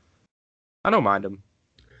don't mind him.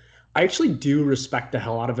 I actually do respect the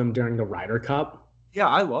hell out of him during the Ryder Cup. Yeah,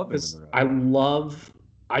 I love him.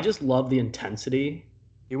 I just love the intensity.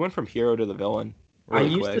 He went from hero to the villain I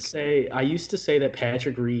used to say that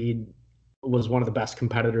Patrick Reed was one of the best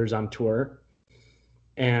competitors on tour,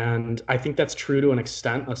 and I think that's true to an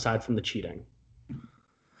extent, aside from the cheating.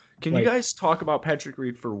 Can you guys talk about Patrick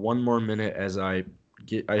Reed for one more minute as I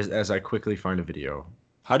quickly find a video?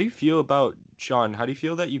 How do you feel about Sean? How do you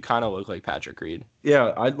feel that you kind of look like Patrick Reed?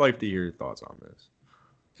 Yeah, I'd like to hear your thoughts on this.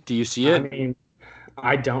 Do you see it? I mean,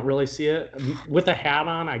 I don't really see it with a hat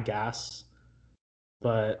on, I guess,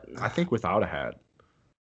 but I think without a hat.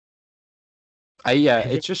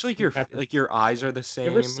 It's just like your eyes are the same.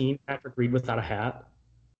 You ever seen Patrick Reed without a hat?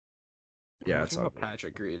 Yeah, it's not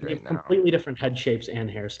Patrick Reed right now. Completely different head shapes and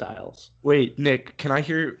hairstyles. Wait, Nick, can I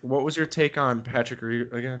hear what was your take on Patrick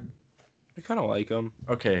Reed again? I kind of like him.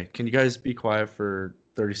 Okay, can you guys be quiet for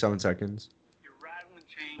 37 seconds? You're rattling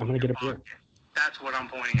chains. I'm gonna get a beer. That's what I'm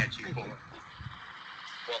pointing at you for.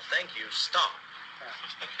 Well, thank you. Stop.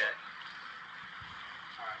 Okay.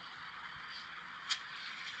 All right.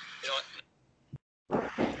 You know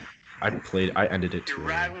what? I ended it too. You're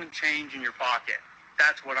rattling change in your pocket.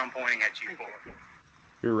 That's what I'm pointing at you for.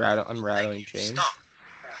 I'm rattling chains. Stop.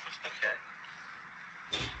 Okay.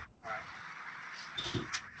 All right.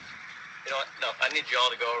 You know what? No, I need y'all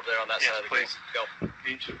to go over there on that side of the please. Go.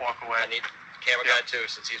 You just walk away. I need camera guy too,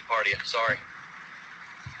 since he's part of you. Sorry.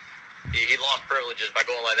 He lost privileges by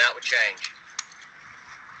going like that with change.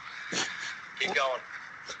 Keep going.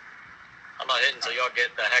 I'm not hitting until y'all get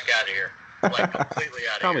the heck out of here. Like completely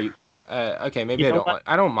out of here. Okay, maybe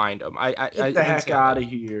I don't mind him. Get the heck out of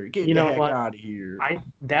here. Get the heck out of here.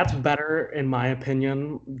 That's better in my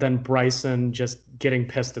opinion than Bryson just getting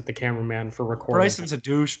pissed at the cameraman for recording. Bryson's a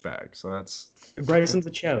douchebag, so that's Bryson's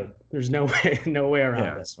a chode. There's no way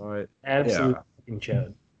around it. So Absolutely fucking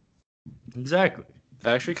chode. Exactly.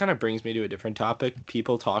 That actually kind of brings me to a different topic.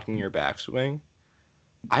 People talking your backswing.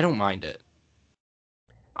 I don't mind it.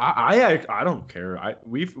 I don't care.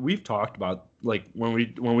 We've talked about like when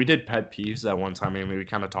we did pet peeves that one time. I mean, we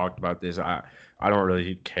kind of talked about this. I don't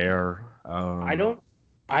really care. I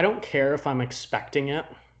don't care if I'm expecting it.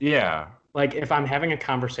 Yeah. Like if I'm having a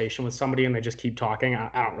conversation with somebody and they just keep talking,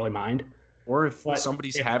 I don't really mind. Or if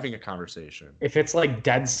somebody's having a conversation. If it's like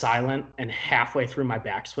dead silent and halfway through my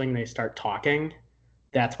backswing they start talking,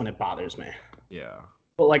 that's when it bothers me. Yeah.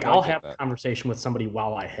 But like I'll have a conversation with somebody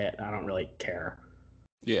while I hit. I don't really care.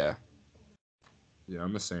 Yeah. Yeah,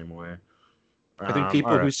 I'm the same way. I think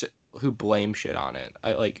people who blame shit on it.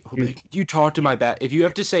 You talked to my back. If you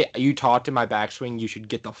have to say you talked to my backswing, you should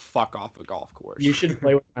get the fuck off a golf course. You should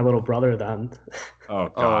play with my little brother then. Oh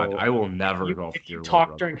God, I will never go. If you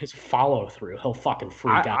talk during his follow through, he'll fucking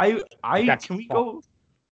freak out.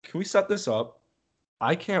 Can we set this up?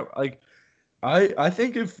 I can't I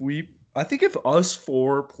think if us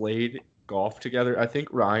four played golf together, I think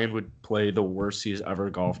Ryan would play the worst he's ever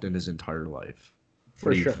golfed in his entire life.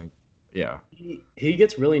 For sure. Think? Yeah. He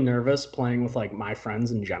gets really nervous playing with like my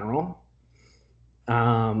friends in general.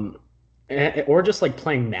 Or just like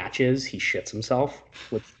playing matches, he shits himself,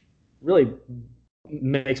 which really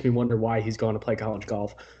makes me wonder why he's going to play college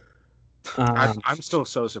golf. I'm still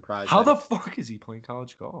so surprised. How the fuck is he playing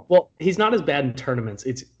college golf? Well, he's not as bad in tournaments.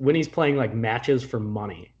 It's when he's playing like matches for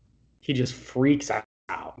money, he just freaks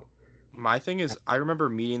out. My thing is, I remember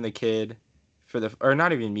meeting the kid or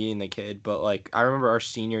not even meeting the kid, but like I remember our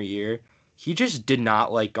senior year, he just did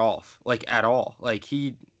not like golf, like at all. Like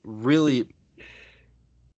he really.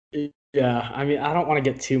 Yeah, I mean, I don't want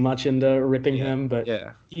to get too much into ripping him, but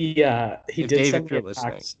he did send me a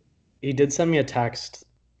text. He did send me a text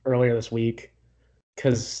earlier this week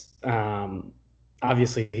because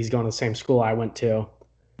obviously he's going to the same school I went to,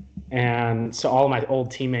 and so all of my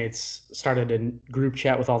old teammates started a group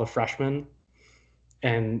chat with all the freshmen,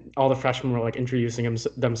 and all the freshmen were like introducing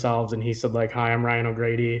themselves, and he said like, "Hi, I'm Ryan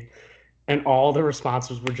O'Grady." And all the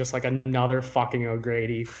responses were just like, another fucking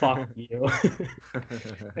O'Grady, fuck you.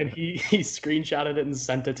 And he screenshotted it and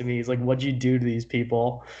sent it to me. He's like, what'd you do to these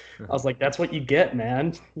people? I was like, that's what you get,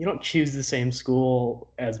 man. You don't choose the same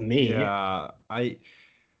school as me. Yeah,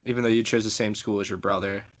 even though you chose the same school as your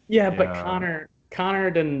brother. Yeah, but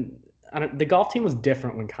Connor didn't. The golf team was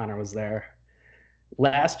different when Connor was there.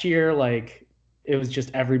 Last year, like, it was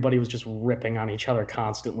just everybody was just ripping on each other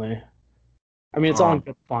constantly. I mean, it's all in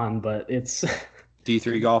good fun, but it's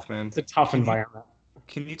D3 golf, man. It's a tough environment.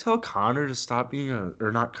 Can you tell Connor to stop being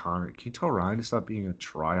not Connor? Can you tell Ryan to stop being a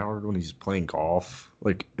tryhard when he's playing golf?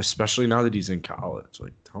 Like, especially now that he's in college.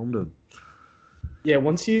 Like, tell him to. Yeah,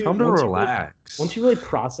 once you relax. Once you really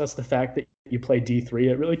process the fact that you play D3,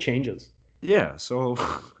 it really changes. Yeah. So,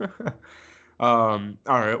 all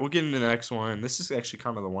right, we'll get into the next one. This is actually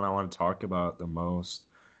kind of the one I want to talk about the most.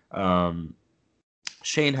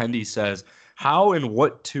 Shane Hendy says, how and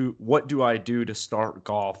what do I do to start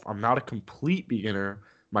golf? I'm not a complete beginner.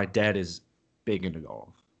 My dad is big into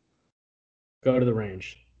golf. Go to the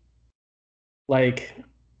range. Well,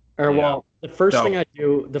 the first thing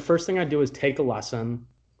I do is take a lesson.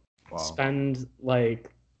 Wow. Spend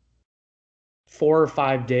like 4 or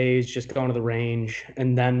 5 days just going to the range,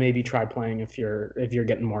 and then maybe try playing if you're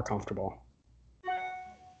getting more comfortable.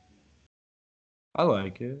 I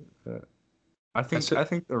like it. I think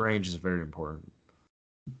the range is very important.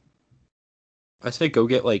 I say go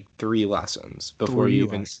get like 3 lessons before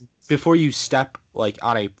you step like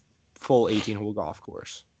on a full 18-hole golf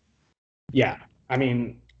course. Yeah, I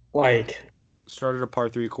mean, like start at a par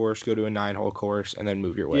 3 course, go to a 9-hole course, and then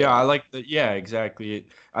move your way. Yeah, up. I like that. Yeah, exactly.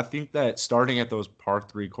 I think that starting at those par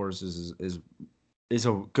 3 courses is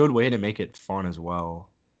a good way to make it fun as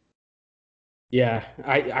well. Yeah,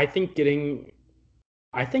 I think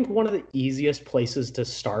one of the easiest places to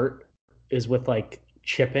start is with like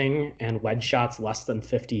chipping and wedge shots less than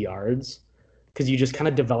 50 yards, because you just kind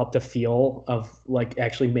of develop the feel of like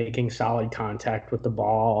actually making solid contact with the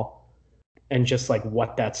ball and just like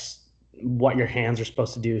what your hands are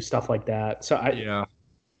supposed to do, stuff like that. So I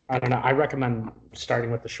don't know. I recommend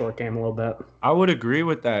starting with the short game a little bit. I would agree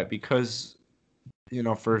with that because,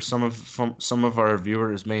 for some of our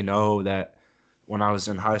viewers may know that when I was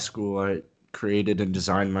in high school, I created and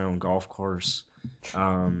designed my own golf course.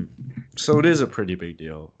 So it is a pretty big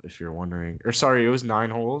deal if you're wondering. Or sorry, it was 9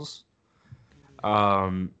 holes. It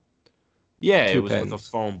was with a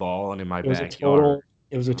foam ball and in my backyard.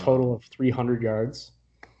 It was a total of 300 yards.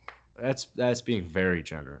 That's being very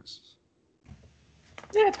generous.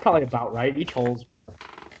 Yeah, it's probably about right. Each hole's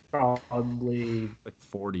probably like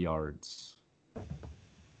 40 yards.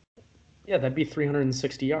 Yeah, that'd be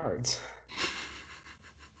 360 yards.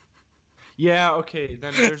 Yeah, okay,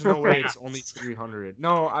 then there's no way it's only 300.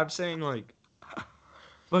 No, I'm saying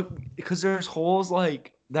but because there's holes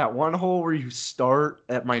like that one hole where you start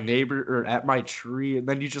at my neighbor or at my tree and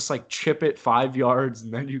then you just like chip it 5 yards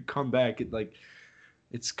and then you come back and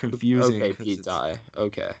it's confusing. Okay, Pete Dye.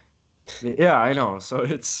 Okay. Yeah, I know. So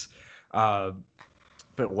it's but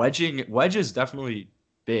wedge is definitely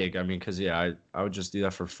big. I mean, because I would just do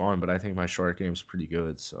that for fun, but I think my short game's pretty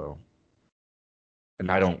good. So, and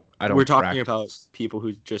I don't. We're talking about people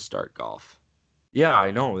who just start golf. Yeah,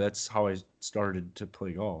 I know. That's how I started to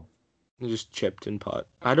play golf. You just chipped and putt.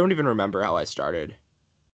 I don't even remember how I started.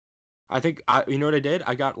 I think you know what I did?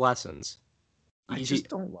 I got lessons. I just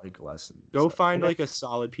don't like lessons. Go find like a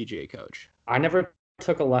solid PGA coach. I never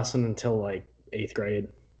took a lesson until like 8th grade.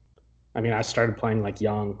 I mean, I started playing like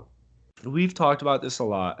young. We've talked about this a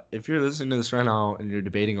lot. If you're listening to this right now and you're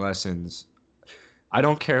debating lessons, I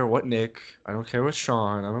don't care what Nick, I don't care what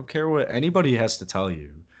Sean, I don't care what anybody has to tell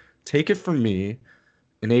you. Take it from me,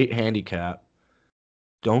 an 8 handicap.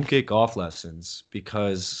 Don't get golf lessons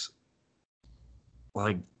because,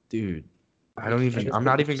 dude, I'm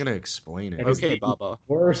not even going to explain it. Okay, Baba.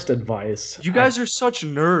 Worst advice. You guys are such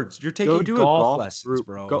nerds. You're taking golf lessons,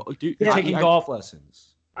 bro. You're taking golf lessons.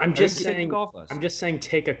 I'm just saying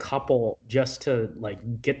take a couple just to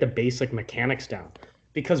get the basic mechanics down.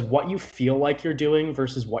 Because what you feel like you're doing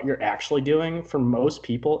versus what you're actually doing for most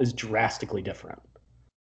people is drastically different.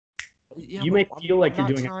 Yeah, you may feel like you're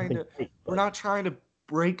doing everything right, we're not trying to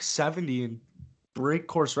break 70 and break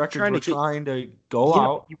course records. We're trying to go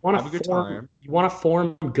out, have a good time. You want to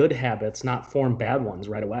form good habits, not form bad ones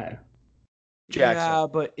right away. Jackson. Yeah,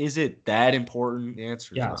 but is it that important? The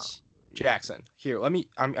answer is yes. Not. Jackson, here, I'm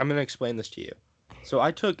going to explain this to you. So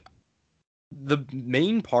I took the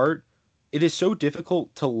main part. It is so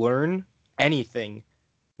difficult to learn anything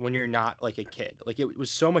when you're not like a kid. Like it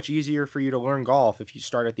was so much easier for you to learn golf if you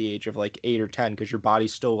start at the age of 8 or 10 because your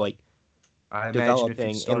body's still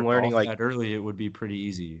developing and learning that early. It would be pretty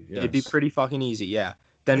easy. Yes. It'd be pretty fucking easy, yeah.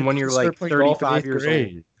 Then when you're 35 years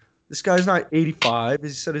old, this guy's not 85. He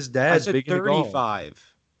said his dad's big into golf.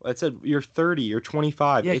 35. I said you're 30. You're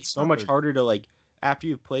 25. Yeah, it's so much harder to after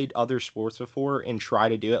you've played other sports before and try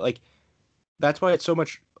to do it. That's why it's so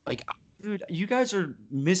much Dude, you guys are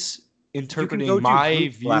misinterpreting my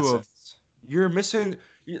view of. You're missing.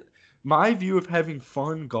 My view of having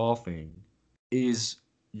fun golfing is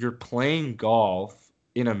you're playing golf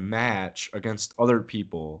in a match against other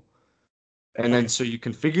people, and then so you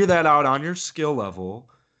can figure that out on your skill level.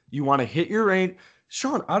 You want to hit your range.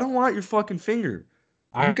 Sean, I don't want your fucking finger.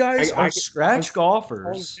 You guys are scratch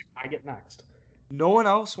golfers. I get next. No one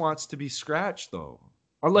else wants to be scratched though.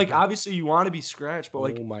 Or obviously you want to be scratched,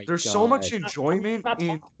 but there's so much enjoyment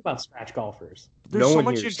in about scratch golfers. There's so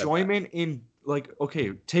much enjoyment in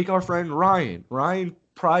okay, take our friend Ryan. Ryan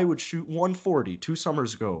probably would shoot 140 2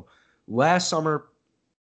 summers ago. last summer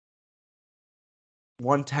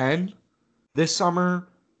 110. This summer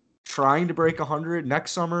trying to break 100.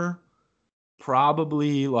 Next summer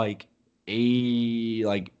probably like he's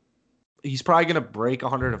probably going to break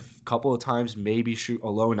 100 a couple of times, maybe shoot a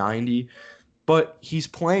low 90, but he's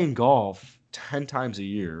playing golf 10 times a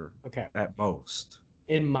year at most.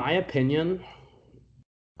 In my opinion,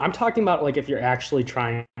 I'm talking about like if you're actually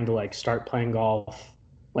trying to like start playing golf,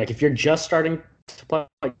 like if you're just starting to play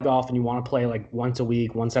golf and you want to play like once a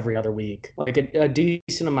week, once every other week, like a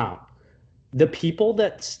decent amount. The people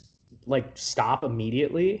that like stop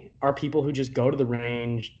immediately are people who just go to the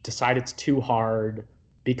range, decide it's too hard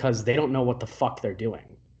because they don't know what the fuck they're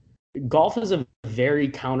doing. Golf is a very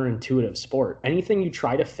counterintuitive sport. Anything you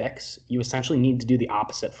try to fix, you essentially need to do the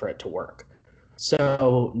opposite for it to work.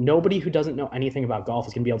 So nobody who doesn't know anything about golf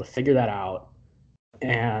is going to be able to figure that out.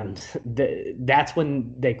 And that's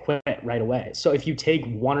when they quit right away. So if you take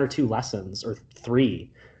 1 or 2 lessons or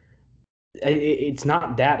 3, it's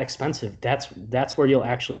not that expensive. That's where you'll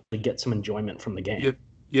actually get some enjoyment from the game.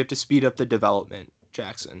 You have to speed up the development,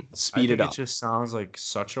 Jackson. Speed it up. It just sounds like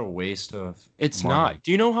such a waste of It's money. not.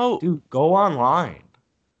 Do you know how... Dude, go online.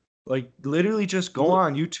 Like, literally just go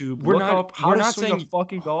on YouTube. Look up how to swing a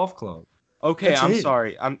fucking golf club. Okay, That's I'm it.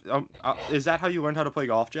 sorry. Is that how you learned how to play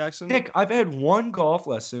golf, Jackson? Nick, I've had 1 golf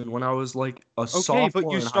lesson when I was like a sophomore. Okay, but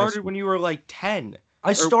you in high started school. when you were like 10.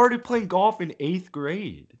 I started playing golf in 8th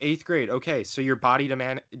grade. 8th grade. Okay, so your body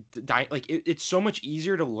demand, like it's so much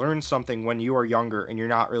easier to learn something when you are younger and you're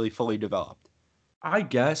not really fully developed. I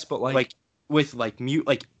guess, but like with like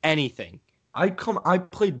anything. I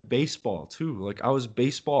played baseball too. Like I was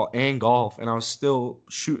baseball and golf, and I was still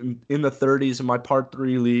shooting in the 30s in my par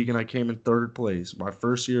 3 league, and I came in 3rd place my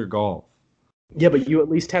first year of golf. Yeah, but you at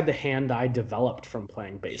least had the hand-eye developed from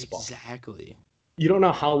playing baseball. Exactly. You don't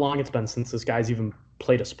know how long it's been since this guy's even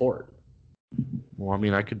played a sport. Well, I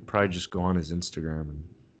mean, I could probably just go on his Instagram and.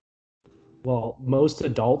 Well, most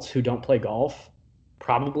adults who don't play golf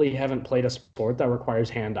probably haven't played a sport that requires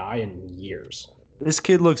hand-eye in years. This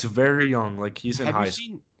kid looks very young, like he's in high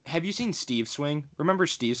school. Have you seen Steve swing? Remember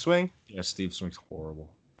Steve swing? Yeah, Steve swing's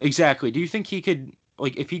horrible. Exactly. Do you think he could,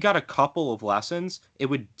 like, if he got a couple of lessons, it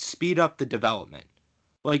would speed up the development?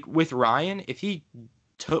 Like with Ryan, if he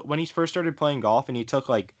took, when he first started playing golf and he took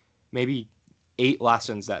like maybe 8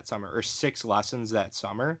 lessons that summer or 6 lessons that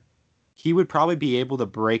summer, he would probably be able to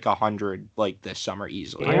break 100 like this summer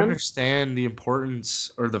easily. I understand the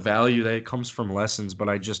importance or the value that it comes from lessons, but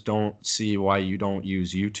I just don't see why you don't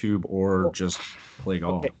use YouTube or just play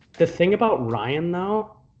golf. Okay. The thing about Ryan,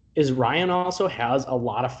 though, is Ryan also has a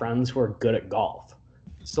lot of friends who are good at golf.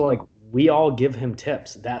 So, like, we all give him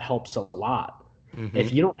tips. That helps a lot. Mm-hmm.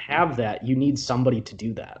 If you don't have that, you need somebody to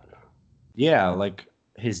do that. Yeah, like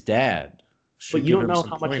his dad. But you don't know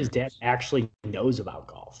how much his dad actually knows about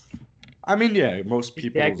golf. I mean, yeah, most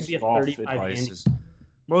people's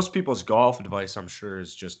golf advice, I'm sure,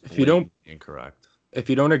 is just incorrect. If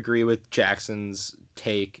you don't agree with Jackson's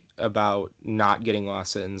take about not getting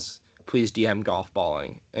lessons, please DM golf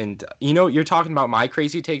balling. And you're talking about my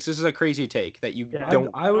crazy takes. This is a crazy take that you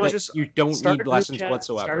don't. You don't need lessons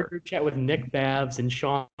whatsoever. Start a group chat with Nick Babs and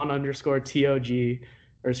Sean _TOG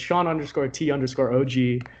or Sean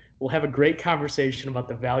 _T_OG. We'll have a great conversation about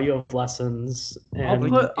the value of lessons. And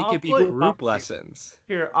it could be group lessons.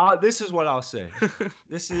 Here, this is what I'll say.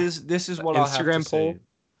 This is what I'll have to Instagram poll. say.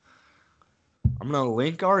 I'm gonna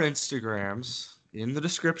link our Instagrams in the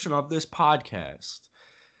description of this podcast.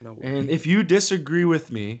 No. And if you disagree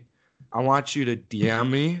with me, I want you to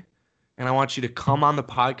DM me, and I want you to come on the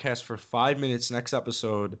podcast for 5 minutes next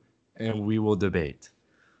episode, and we will debate.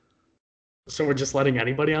 So we're just letting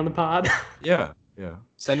anybody on the pod? Yeah. Yeah.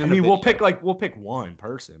 We'll pick one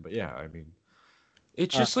person, but yeah, I mean,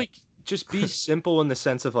 it's just just be simple in the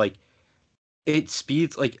sense of like, it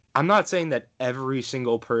speeds. Like, I'm not saying that every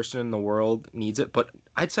single person in the world needs it, but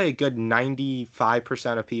I'd say a good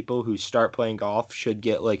 95% of people who start playing golf should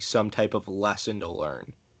get like some type of lesson to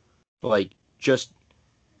learn. Like, just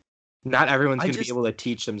not everyone's going to be able to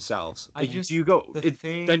teach themselves. Then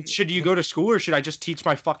should you go to school or should I just teach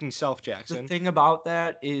my fucking self, Jackson? The thing about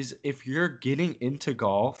that is if you're getting into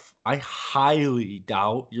golf, I highly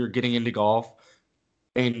doubt you're getting into golf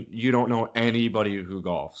and you don't know anybody who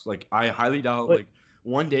golfs. Like, I highly doubt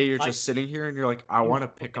one day you're just sitting here and you're like, I want to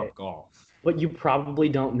pick up golf. But you probably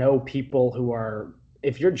don't know people who are,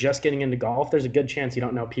 if you're just getting into golf, there's a good chance you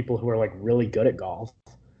don't know people who are like really good at golf.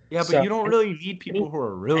 Yeah, but you don't really need people who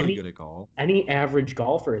are really good at golf. Any average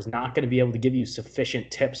golfer is not going to be able to give you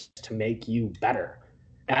sufficient tips to make you better.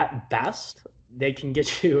 At best, they can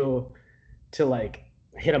get you to like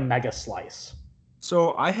hit a mega slice.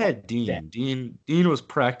 So I had Dean. Dean was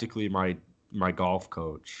practically my golf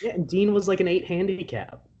coach. Yeah, and Dean was like an 8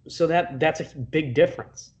 handicap. So that's a big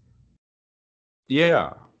difference.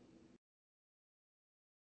 Yeah.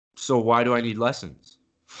 So why do I need lessons?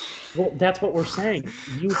 Well, that's what we're saying.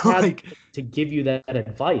 You had to give you that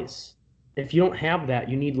advice. If you don't have that,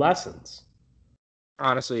 you need lessons.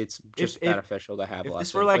 Honestly, it's just beneficial to have lessons. If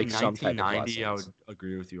this were like some type of 1990, I would lessons.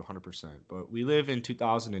 agree with you 100%. But we live in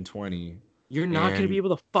 2020. You're not going to be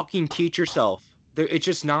able to fucking teach yourself. It's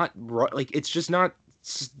just not it's just not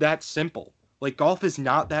that simple. Like golf is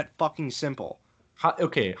not that fucking simple.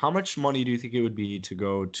 How much money do you think it would be to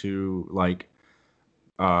go to like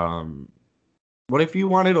what if you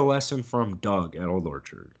wanted a lesson from Doug at Old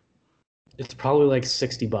Orchard? It's probably like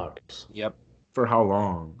 $60. Yep. For how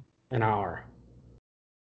long? An hour.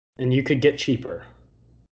 And you could get cheaper.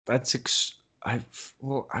 That's I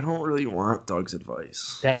don't really want Doug's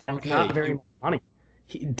advice. That's not very much money.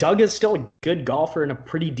 Doug is still a good golfer and a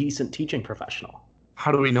pretty decent teaching professional.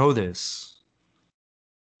 How do we know this?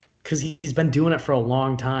 Because he's been doing it for a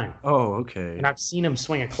long time. Oh, okay. And I've seen him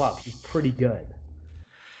swing a club. He's pretty good.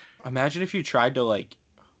 Imagine if you tried to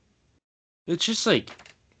it's just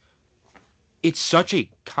it's such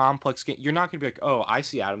a complex game. You're not going to be like, oh, I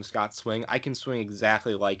see Adam Scott swing. I can swing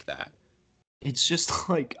exactly like that. It's just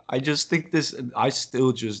I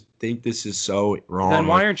still just think this is so wrong. Then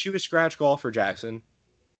why aren't you a scratch golfer, Jackson?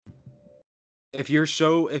 If you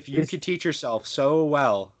could teach yourself so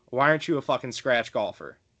well, why aren't you a fucking scratch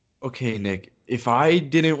golfer? Okay, Nick, if I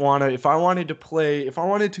wanted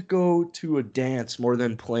to go to a dance more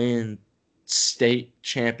than playing state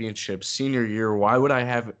championships senior year, why would I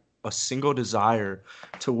have a single desire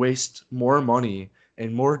to waste more money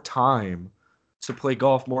and more time to play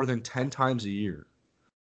golf more than 10 times a year?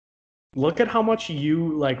 Look at how much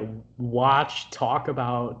you talk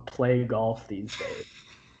about, play golf these days.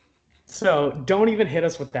 So don't even hit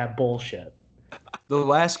us with that bullshit. The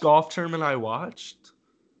last golf tournament I watched?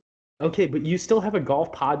 Okay, but you still have a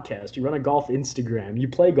golf podcast. You run a golf Instagram. You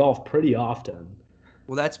play golf pretty often.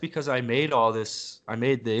 Well, that's because I made all this. I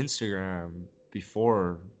made the Instagram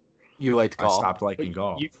before you liked golf. I stopped liking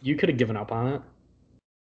golf. You could have given up on it.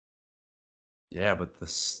 Yeah, but the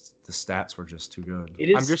stats were just too good. It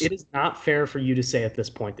is not fair for you to say at this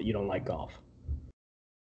point that you don't like golf.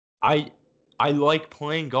 I like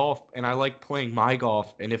playing golf, and I like playing my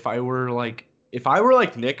golf. And if I were like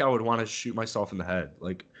Nick, I would want to shoot myself in the head.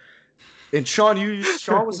 And Sean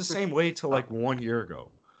was the same way till 1 year ago.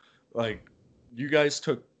 You guys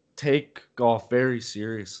take golf very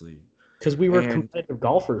seriously. Because we were competitive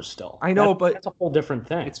golfers still. I know, but that's a whole different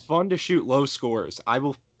thing. It's fun to shoot low scores. I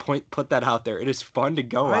will put that out there. It is fun to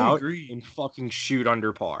go out and fucking shoot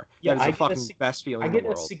under par. Yeah, that is the fucking best feeling in the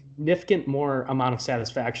world. I get a significant more amount of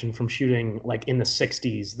satisfaction from shooting in the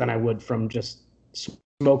 60s than I would from just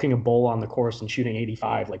smoking a bowl on the course and shooting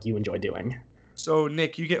 85 like you enjoy doing. So,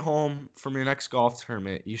 Nick, you get home from your next golf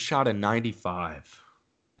tournament. You shot a 95.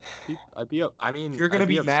 You're going to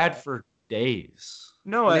be mad for days.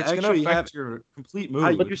 No, it's going to affect your complete mood. I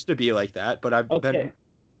used to be like that, but I've been.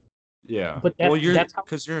 Yeah. But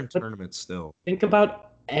because you're in tournaments still. Think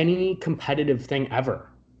about any competitive thing ever.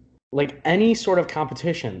 Any sort of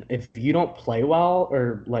competition. If you don't play well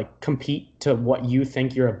or compete to what you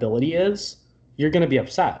think your ability is, you're going to be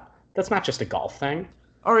upset. That's not just a golf thing.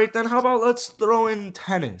 All right, then how about let's throw in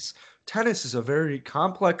tennis? Tennis is a very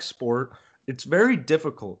complex sport. It's very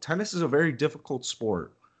difficult. Tennis is a very difficult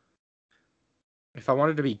sport. If I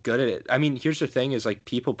wanted to be good at it, here's the thing: is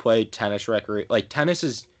people play tennis tennis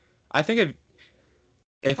is. I think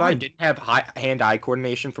if I didn't have hand-eye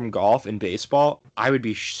coordination from golf and baseball, I would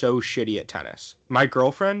be so shitty at tennis. My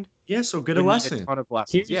girlfriend. Yeah, so get a lesson. A ton of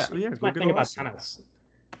lessons. Here's my thing about tennis.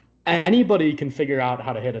 Anybody can figure out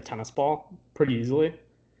how to hit a tennis ball pretty easily.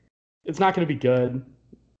 It's not going to be good,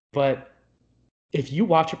 but if you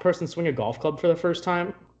watch a person swing a golf club for the first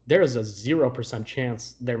time, there is a 0%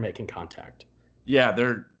 chance they're making contact. Yeah,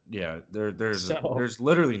 there's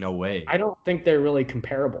literally no way. I don't think they're really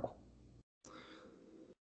comparable.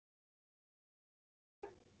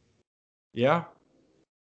 Yeah.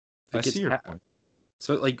 I see your point.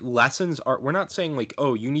 So lessons we're not saying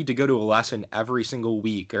oh, you need to go to a lesson every single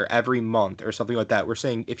week or every month or something like that. We're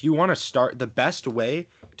saying if you want to start, the best way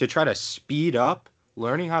to try to speed up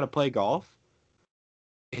learning how to play golf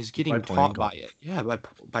is getting taught by it. Yeah,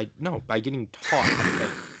 by getting taught.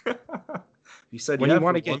 You said when you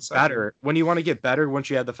want to get better, once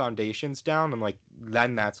you have the foundations down, and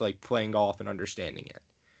then that's playing golf and understanding it.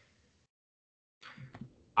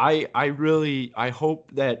 I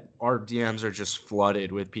hope that our DMs are just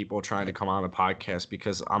flooded with people trying to come on the podcast,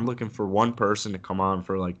 because I'm looking for one person to come on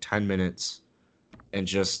for like 10 minutes and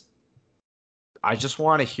I just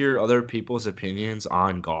want to hear other people's opinions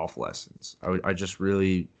on golf lessons. I just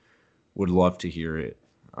really would love to hear it.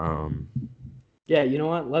 Yeah, you know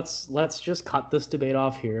what? Let's just cut this debate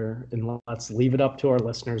off here and let's leave it up to our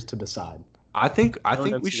listeners to decide. I think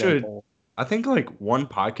we should. I think like one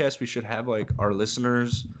podcast we should have like our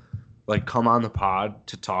listeners like come on the pod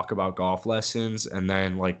to talk about golf lessons, and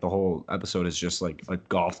then like the whole episode is just like a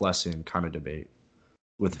golf lesson kind of debate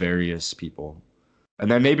with various people. And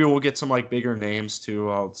then maybe we'll get some like bigger names too.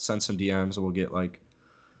 I'll send some DMs and we'll get like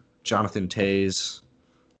Jonathan Tays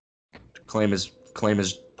claim his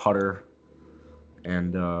putter.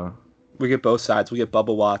 And we get both sides. We get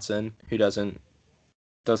Bubba Watson, who doesn't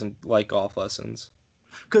like golf lessons.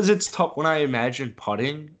 Because it's tough when I imagine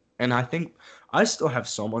putting, and I think I still have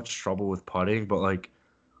so much trouble with putting, but like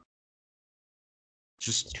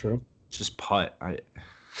just putt.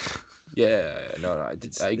 Yeah, no,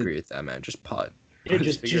 I agree with that, man. Just putt. Yeah,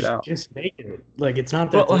 just make it. Like, it's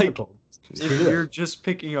not that difficult. If you're just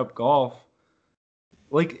picking up golf,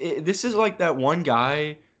 like this is like that one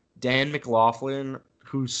guy, Dan McLaughlin,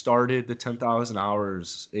 who started the 10,000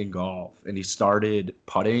 hours in golf, and he started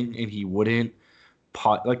putting, and he wouldn't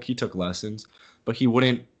putt. Like, he took lessons, but he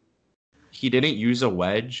didn't use a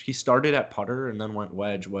wedge. He started at putter and then went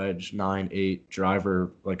wedge, 9, 8,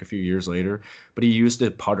 driver like a few years later, but he used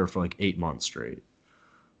a putter for like 8 months straight.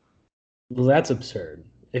 Well, that's absurd.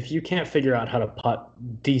 If you can't figure out how to putt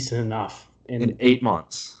decent enough in 8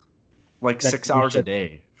 months, like 6 hours a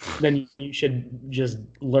day, then you should just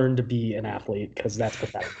learn to be an athlete, because that's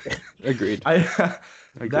pathetic. Agreed. That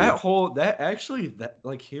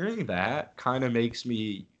hearing that kind of makes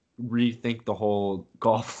me rethink the whole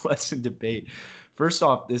golf lesson debate. First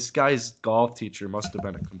off, this guy's golf teacher must have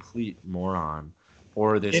been a complete moron,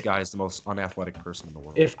 or this guy's the most unathletic person in the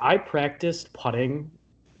world. If I practiced putting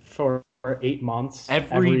for 8 months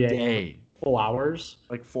every day, full hours,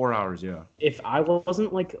 like 4 hours, yeah. If I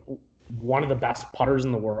wasn't like one of the best putters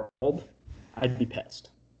in the world, I'd be pissed.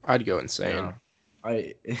 I'd go insane. Yeah.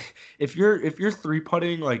 If you're three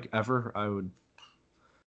putting like ever, I would.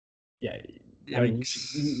 Yeah.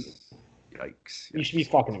 Yikes. You should be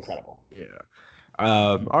fucking incredible. Yeah.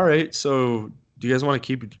 All right. So, do you guys want to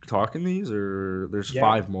keep talking these, or there's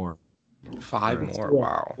 5 more? 5 more.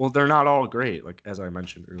 Wow. Well, they're not all great, like as I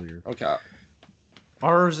mentioned earlier. Okay.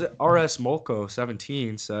 RS Molko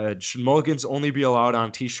 17 said, "Should mulligans only be allowed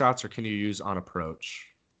on tee shots, or can you use on approach?"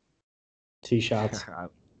 Tee shots.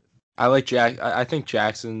 I like Jack. I think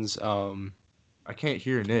Jackson's. I can't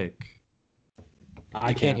hear Nick.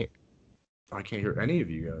 I can't hear any of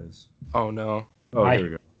you guys. Oh no. Oh, here we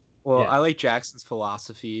go. Well, I like Jackson's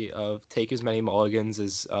philosophy of take as many mulligans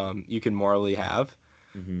as you can morally have,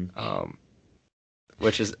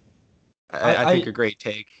 which is, I think, a great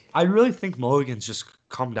take. I really think mulligans just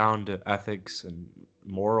come down to ethics and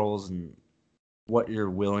morals and what you're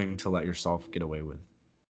willing to let yourself get away with.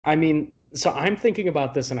 I mean, so I'm thinking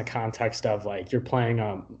about this in a context of like you're playing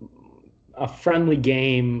a friendly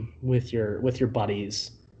game with your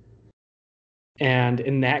buddies. And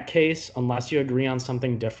in that case, unless you agree on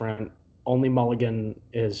something different, only mulligan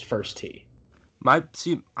is first tee. I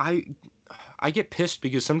get pissed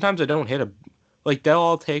because sometimes I don't hit they'll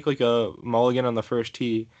all take like a mulligan on the first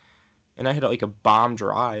tee, and I hit like a bomb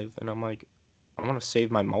drive, and I'm like, I want to save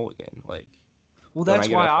my mulligan. Well, that's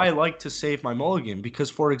why I like to save my mulligan, because,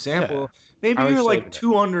 for example, maybe you're like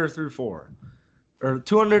 2 under through 4, or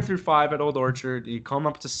 2 under through 5 at Old Orchard. You come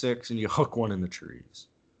up to 6 and you hook one in the trees.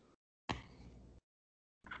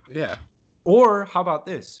 Yeah. Or how about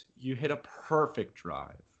this? You hit a perfect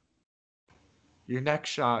drive. Your next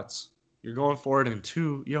shots, you're going for it in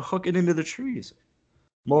 2. You hook it into the trees.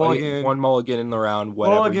 Mulligan. 1 mulligan in the round,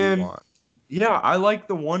 whatever you want. Yeah, I like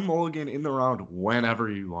the 1 mulligan in the round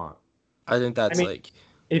whenever you want. I think that's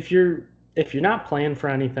if you're not playing for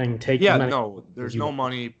anything, take there's no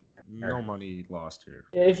money lost here.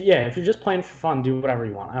 If you're just playing for fun, do whatever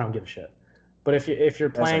you want. I don't give a shit. But if you're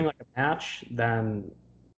playing like a match, then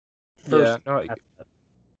first.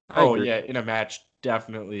 In a match,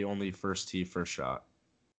 definitely only first tee, first shot.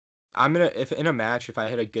 If in a match, if I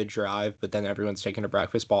hit a good drive, but then everyone's taking a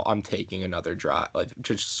breakfast ball, I'm taking another drive,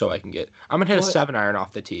 just so I can I'm gonna hit a 7-iron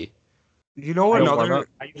off the tee. You know what?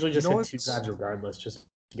 I usually just hit 2 drives regardless, just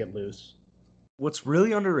to get loose. What's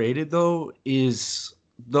really underrated though is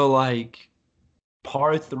the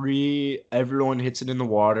par 3. Everyone hits it in the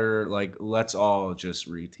water. Let's all just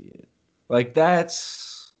re-tee it.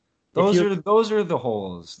 Those are the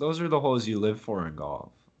holes. Those are the holes you live for in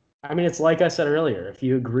golf. I mean, it's like I said earlier. If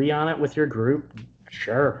you agree on it with your group,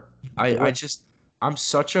 sure. I'm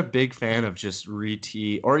such a big fan of just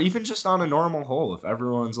re-tee, or even just on a normal hole. If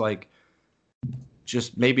everyone's like,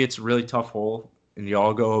 just maybe it's a really tough hole and you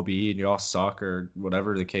all go OB and you all suck or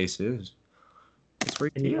whatever the case is.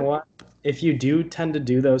 And you know what? If you do tend to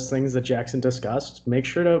do those things that Jackson discussed, make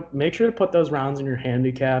sure to put those rounds in your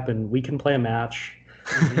handicap, and we can play a match.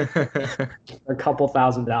 A couple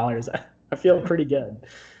 $1,000. I feel pretty good.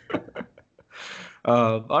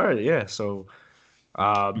 All right, yeah. So,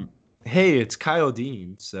 hey, it's Kyle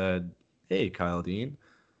Dean said, "Hey, Kyle Dean,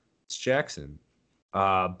 it's Jackson,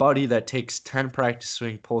 buddy that takes 10 practice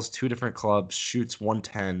swing, pulls 2 different clubs, shoots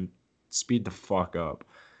 110, speed the fuck up,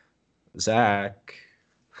 Zach."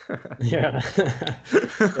 Yeah.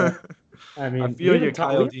 Yeah. I mean, I feel you,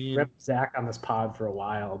 Kyle we Dean. ripped Zach on this pod for a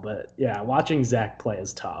while, but yeah, watching Zach play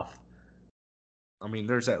is tough. I mean,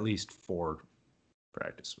 there's at least 4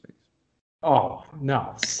 practice swings. Oh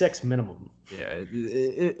no, 6 minimum. Yeah,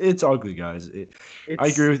 it's ugly, guys. I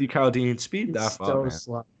agree with you, Kyle Dean. Speed that so up, man.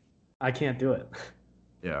 slow. I can't do it.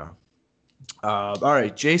 Yeah. All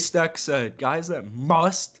right. Jay Steck said, guys that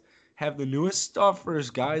must have the newest stuff versus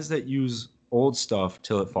guys that use old stuff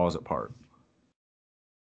till it falls apart.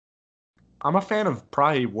 I'm a fan of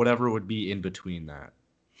probably whatever would be in between that.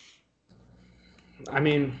 I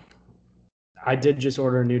mean, I did just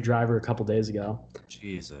order a new driver a couple days ago.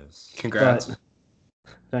 Jesus. Congrats. But,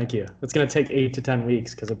 thank you. It's going to take 8 to 10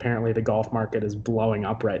 weeks because apparently the golf market is blowing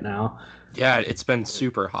up right now. Yeah, it's been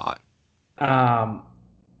super hot.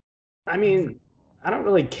 I mean, I don't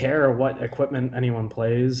really care what equipment anyone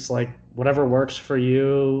plays. Like, whatever works for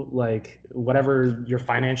you, like, whatever you're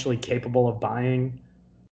financially capable of buying.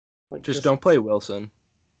 Like, just don't play Wilson.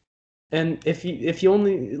 And if you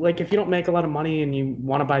only, like, if you don't make a lot of money and you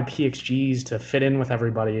want to buy PXGs to fit in with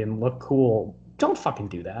everybody and look cool, don't fucking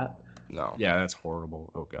do that. No. Yeah, that's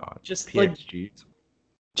horrible. Oh, God. Just, PXGs.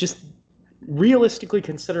 Just realistically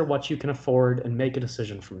consider what you can afford and make a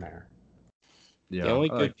decision from there. Yeah, the only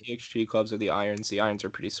good PXG clubs are the irons. The irons are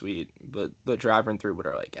pretty sweet, but the driver and throughwood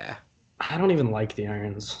are like, I don't even like the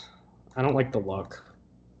irons. I don't like the look.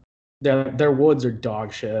 Their woods are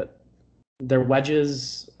dog shit. Their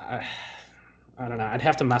wedges, I don't know. I'd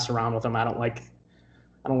have to mess around with them. I don't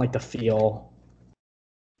like the feel.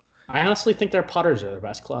 I honestly think their putters are their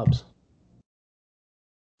best clubs.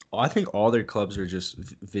 I think all their clubs are just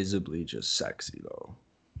visibly just sexy, though,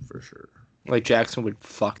 for sure. Like Jackson would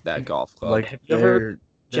fuck that golf club. Like they're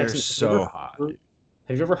so hot.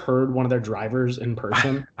 Have you ever heard one of their drivers in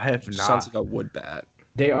person? I have not. Sounds like a wood bat.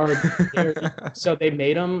 So they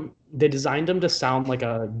made them. They designed them to sound like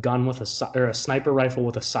a gun with a sniper rifle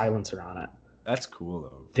with a silencer on it. That's cool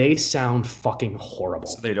though. They sound fucking horrible.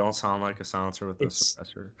 So they don't sound like a silencer with a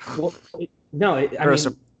suppressor. Well, no, I or mean,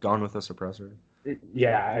 a gun with a suppressor.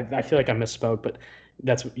 Yeah, I feel like I misspoke, but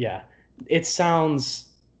it sounds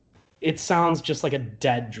just like a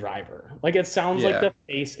dead driver. Like it sounds like the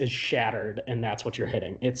face is shattered and that's what you're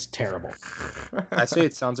hitting. It's terrible. I say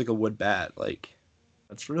it sounds like a wood bat. Like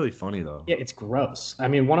that's really funny though. Yeah, it's gross. I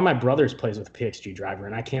mean, one of my brothers plays with a PXG driver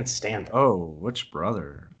and I can't stand it. Oh, which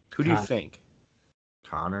brother? Who do you think?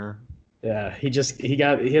 Connor. Yeah, he has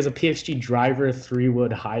a PXG driver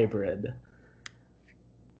 3-wood hybrid.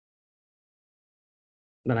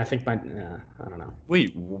 Then I think I don't know.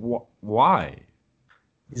 Wait, why?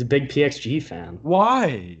 He's a big PXG fan.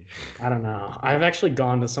 Why? I don't know. I've actually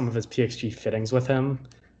gone to some of his PXG fittings with him,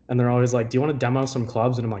 and they're always like, "Do you want to demo some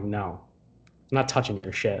clubs?" And I'm like, "No, I'm not touching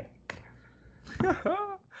your shit."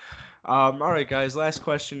 All right, guys. Last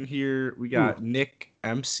question here. We got Nick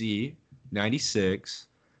MC 96.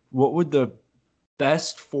 What would the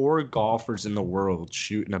best 4 golfers in the world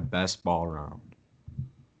shoot in a best ball round?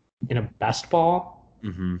 In a best ball?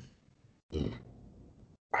 Mm-hmm.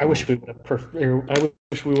 I wish we would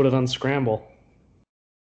have done scramble.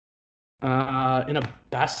 In a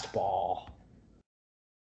best ball.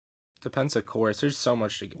 Depends the course. There's so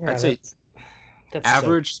much to get. Yeah, I'd say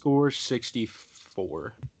average score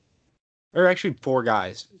 64. Or actually 4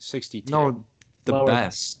 guys, 62. No, the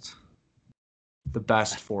best. The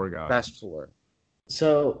best 4 guys. Best 4.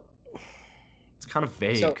 So it's kind of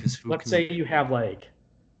vague. So let's say you have like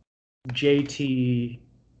JT,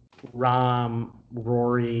 Rahm,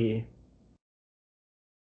 Rory,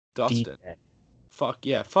 Dustin. DJ.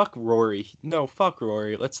 Fuck Rory. No, fuck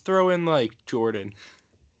Rory. Let's throw in like Jordan.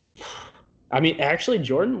 I mean, actually,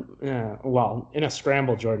 Jordan. Well, in a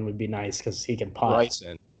scramble, Jordan would be nice because he can putt.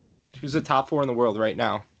 Bryson, who's the top 4 in the world right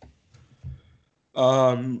now?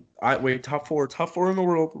 Top four in the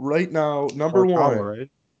world right now. Number 1.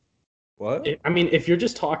 Right? What? I mean, if you're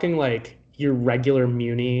just talking like your regular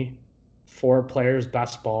Muni, 4 players,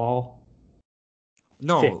 best ball.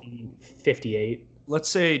 No. 58. Let's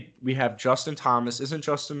say we have Justin Thomas. Isn't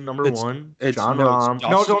Justin number one? It's John no, Rahm. it's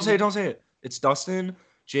No, Dustin. don't say it. It's Dustin,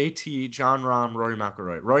 JT, John Rahm, Rory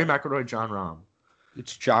McIlroy. Rory McIlroy, John Rahm.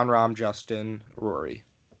 It's John Rahm, Justin, Rory.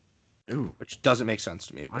 Ooh, which doesn't make sense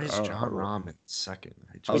to me. Why is John Rahm in second?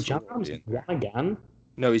 Wait, John Rahm's one again?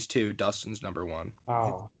 No, he's 2. Dustin's number 1.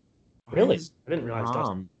 Oh, really? I didn't realize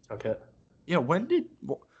Dustin took it. Yeah, when did?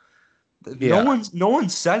 Yeah. No one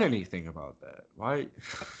said anything about that. Why?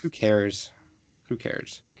 Who cares? Who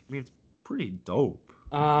cares? I mean, it's pretty dope.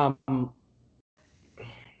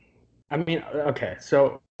 I mean, okay.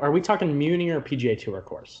 So, are we talking Muni or PGA Tour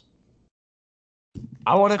course?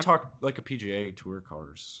 I want to talk like a PGA Tour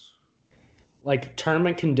course. Like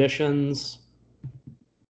tournament conditions.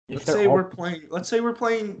 Let's say we're playing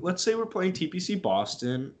TPC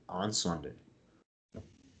Boston on Sunday.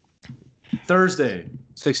 Thursday.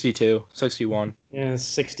 62, 61. Yeah,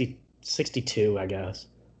 62, I guess.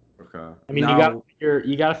 Okay. I mean,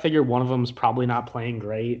 you got to figure one of them's probably not playing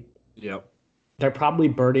great. Yep. They're probably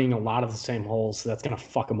birdieing a lot of the same holes, so that's gonna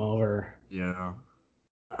fuck them over. Yeah.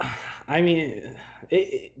 I mean,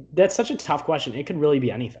 that's such a tough question. It could really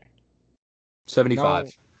be anything. 75.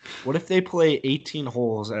 No. What if they play 18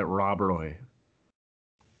 holes at Rob Roy?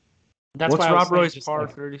 That's What's why Rob Roy's just par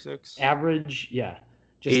like 36? Average, yeah.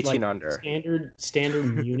 Just 18 like under.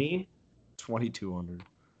 Standard Muni. 22 under.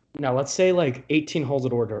 No, let's say like 18 holes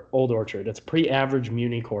at Old Orchard. It's a pretty average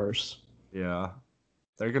Muni course. Yeah.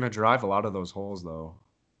 They're going to drive a lot of those holes, though.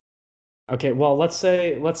 Okay, well, let's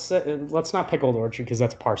not pick Old Orchard because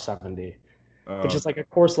that's par 70. But just like a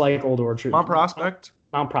course like Old Orchard. Mount Prospect?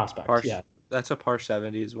 Mount Prospect, yeah. That's a par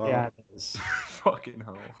 70 as well. Yeah, it is. Fucking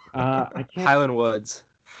hell. I can't. Highland Woods.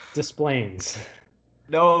 Des Plaines.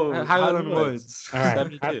 No, Highland Woods. All right.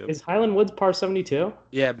 72. Is Highland Woods par 72?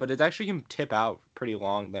 Yeah, but it actually can tip out pretty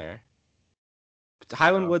long there. But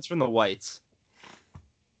Highland Woods from the whites.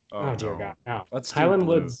 Oh dear God, no. Let's Highland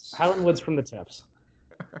Woods. Highland Woods from the tips.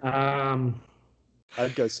 I'd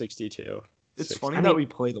go 62. It's funny that we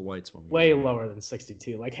play the whites when we way lower than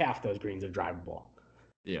 62. Like half those greens are drivable.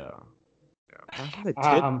 Yeah.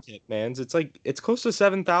 The tip, man. It's close to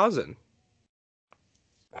 7,000.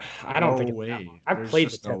 I don't think way. I've played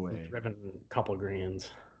the tip and driven a couple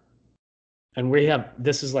greens. And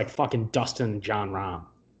this is like fucking Dustin and John Rahm.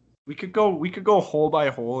 We could go hole by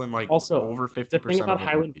hole and like also over 50%. The thing about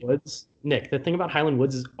Highland Woods, Nick, the thing about Highland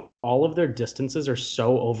Woods is all of their distances are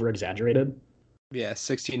so over exaggerated. Yeah,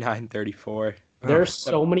 69, 34. There's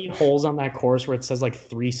so many holes on that course where it says like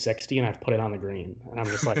 360 and I've put it on the green. And I'm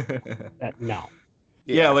just like, no.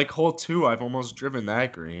 Yeah, like hole 2, I've almost driven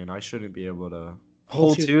that green. I shouldn't be able to.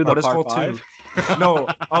 Hole 2, the par 5? No,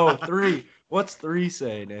 3. What's 3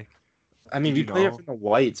 say, Nick? I mean, we played it from the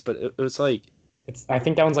whites, but it was like... I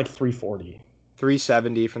think that one's like 340.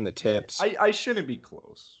 370 from the tips. I shouldn't be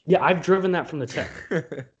close. Yeah, I've driven that from the tip.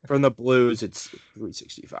 From the blues, it's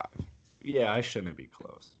 365. Yeah, I shouldn't be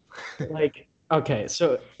close. Like, okay,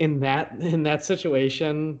 so in that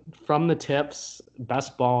situation, from the tips,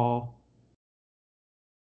 best ball,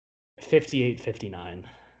 58, 59.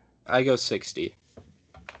 I go 60.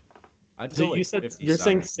 So you said 57. You're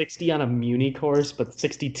saying 60 on a Muni course, but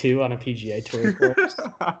 62 on a PGA Tour course.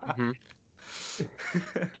 Mm-hmm.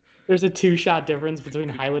 There's a 2-shot difference between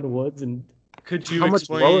Highland Woods and. Could you How much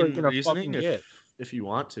lower explain can a reasoning fucking get? if you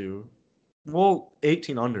want to? Well,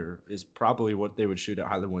 18 under is probably what they would shoot at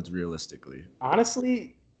Highland Woods realistically.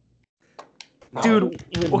 Honestly, dude.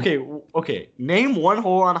 Okay. Name one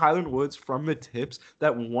hole on Highland Woods from the tips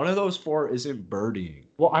that one of those 4 isn't birdieing.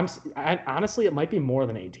 Well, honestly, it might be more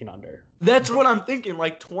than 18 under. That's what I'm thinking.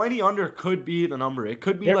 Like 20 under could be the number. It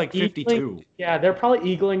could be They're like 52. Yeah, they're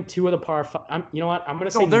probably eagling 2 of the par 5. You know what? I'm gonna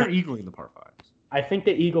say they're eagling the par 5s. I think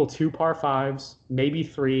they eagle 2 par 5s, maybe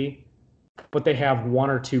 3, but they have 1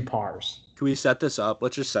 or 2 pars. Can we set this up?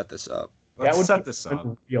 Let's just set this up. That would set this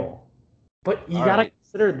up. Real. But you gotta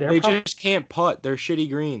consider they just can't putt. They're shitty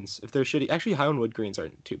greens. If they're shitty, actually Highland Wood greens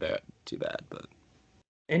aren't too bad. But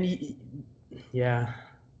yeah,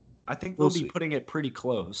 I think they'll be putting it pretty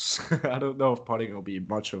close. I don't know if putting will be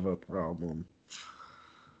much of a problem.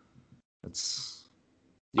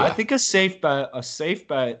 I think a safe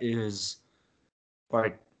bet is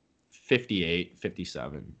like 58,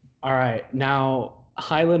 57. All right, now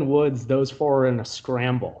Highland Woods, those 4 are in a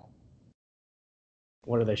scramble.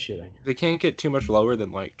 What are they shooting? They can't get too much lower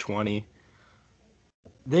than like 20.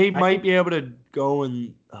 They might be able to go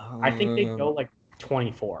and... I think they go like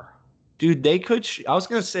 24. Dude, they could. I was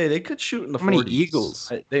gonna say they could shoot in the 40s. How many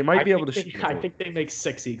eagles? They might be able to shoot. I think they make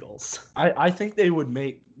 6 eagles. I think they would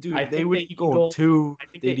make. Dude, I they think would they eagle eagle 2. I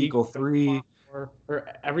think They'd they eagle 3. Or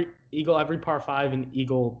every par 5 and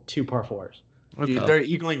eagle 2 par 4s. Dude, they're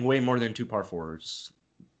eagling way more than 2 par 4s.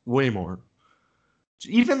 Way more.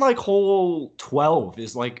 Even like hole 12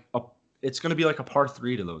 is like a. It's gonna be like a par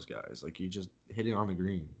 3 to those guys. Like you just hit it on the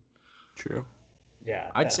green. True.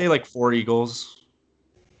 Yeah. I'd say like 4 eagles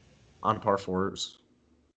on par 4s.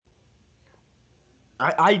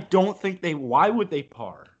 I don't think they. Why would they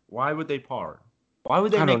par? Why would they par? Why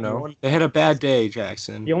would they I make don't know. one? They had a bad day,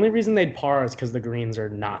 Jackson. The only reason they'd par is because the greens are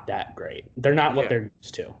not that great. They're not what they're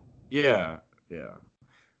used to. Yeah.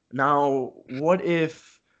 Now, what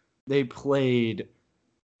if they played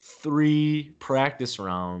 3 practice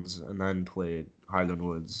rounds and then played Highland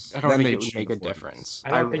Woods? I don't Then think they'd it would shoot make a 40s. difference. I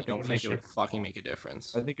I don't really think it don't would think it make would fucking make a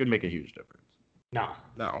difference. I think it would make a huge difference.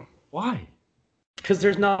 No. Why? Because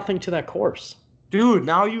there's nothing to that course. Dude,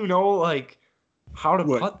 now you know like how to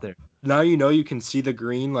putt there. Now you know you can see the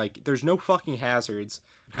green. Like, there's no fucking hazards.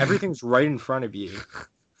 Everything's right in front of you.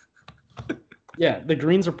 Yeah, the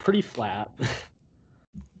greens are pretty flat.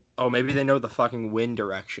 Oh, maybe they know the fucking wind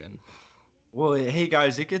direction. Well, hey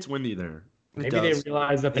guys, it gets windy there. Maybe they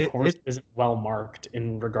realize that the course isn't well marked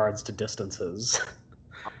in regards to distances.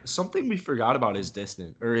 Something we forgot about is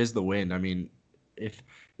the wind. I mean,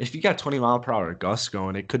 if you got 20-mile-per-hour gusts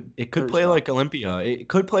going, it could play like Olympia. It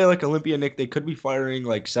could play like Olympia, Nick. They could be firing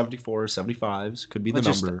like 74, 75s. Could be the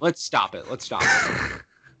number. Let's stop it. I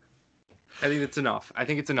think it's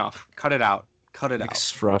enough. Cut it out. Nick's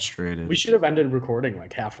frustrated. We should have ended recording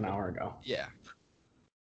like half an hour ago. Yeah.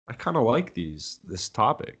 I kind of like this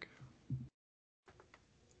topic.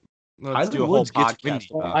 Let's do a whole podcast.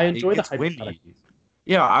 Well, I enjoy the windy.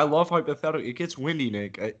 Yeah, I love hypothetical. It gets windy,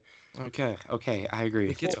 Nick. Okay, I agree.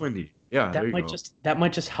 It gets windy. Yeah, that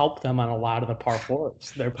might just help them on a lot of the par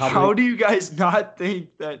 4s. They're probably. How do you guys not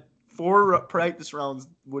think that 4 practice rounds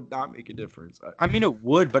would not make a difference? I mean, it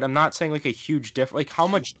would, but I'm not saying like a huge difference. Like, how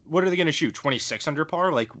much? What are they going to shoot? 26 under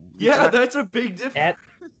par? Like, yeah, that's a big difference.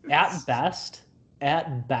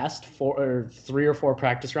 At best, 3 or 4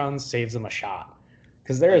 practice rounds saves them a shot,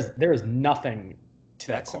 because there is nothing to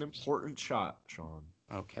that. That's an important shot, Sean.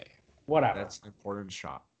 Okay. Whatever. That's an important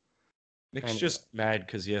shot. Nick's just mad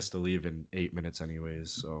because he has to leave in 8 minutes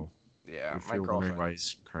anyways. So yeah, if my you're girlfriend. wondering why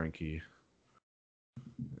he's cranky.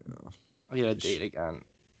 Yeah. I'll get a date again.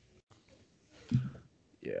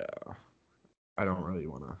 Yeah, I don't really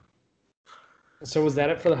want to So was that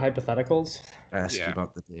it for the hypotheticals? ask you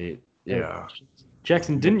about the date. Yeah.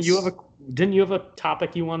 Jackson, didn't you have a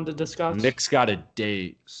topic you wanted to discuss? Nick's got a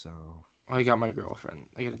date, so I got my girlfriend.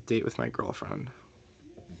 I got a date with my girlfriend.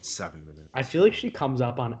 7 minutes. I feel like she comes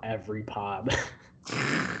up on every pod.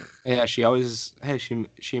 Yeah, she always. Hey,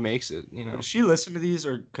 she makes it. You know. Does she listen to these,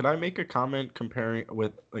 or could I make a comment comparing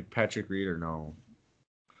with like Patrick Reed or no?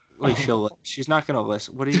 Like she's not gonna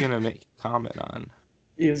listen. What are you gonna make a comment on?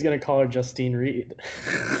 He was gonna call her Justine Reed.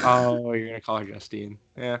 Oh, you're gonna call her Justine?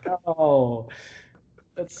 Yeah. Oh,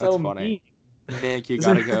 that's so funny. mean. Nick, you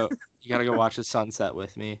gotta go. You gotta go watch the sunset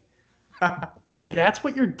with me. That's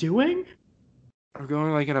what you're doing? We're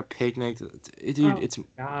going like on a picnic, dude. Oh, it's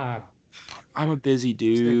God, I'm a busy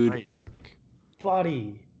dude,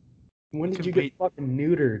 buddy. When did you get fucking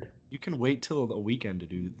neutered? You can wait till the weekend to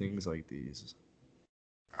do things like these.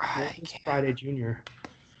 Friday Junior.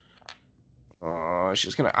 Oh,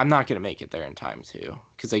 she's gonna. I'm not gonna make it there in time too,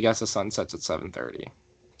 because I guess the sun sets at 7:30.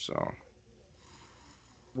 So.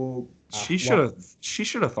 Well, she should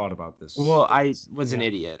have thought about this. Well, I was an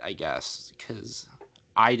idiot, I guess, because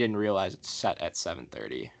I didn't realize it's set at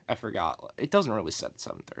 7:30. I forgot. It doesn't really set at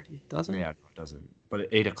 7:30, does it? Yeah, it doesn't. But at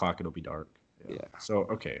 8 o'clock it'll be dark. Yeah. So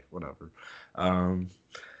okay, whatever.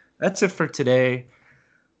 That's it for today.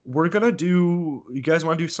 We're gonna do. You guys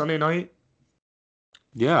want to do Sunday night?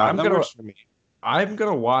 Yeah, I'm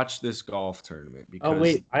gonna watch this golf tournament because. Oh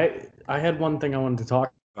wait, I had one thing I wanted to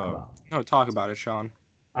talk about. No, talk about it, Sean.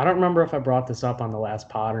 I don't remember if I brought this up on the last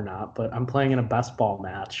pod or not, but I'm playing in a best ball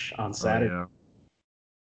match on Saturday. Oh,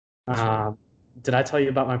 yeah. Did I tell you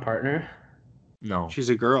about my partner? No. She's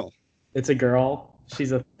a girl. It's a girl.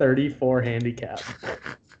 She's a 34 handicap.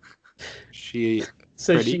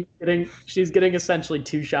 So pretty? she's getting essentially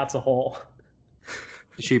 2 shots a hole.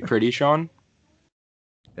 Is she pretty, Sean?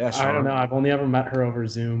 Yeah, Sean. I don't know. I've only ever met her over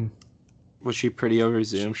Zoom. Was she pretty over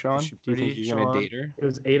Zoom, Sean? Do you think you're going to date her? It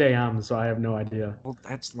was 8 a.m., so I have no idea. Well,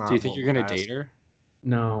 that's not. Do you think you're going to date her?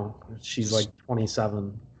 No. She's like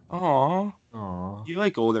 27. Aw. You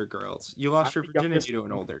like older girls. You lost your virginity to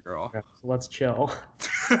an older girl. Okay, so let's chill.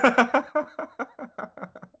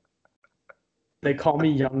 They call me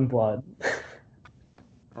Young Blood.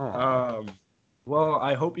 Well,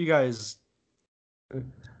 I hope you guys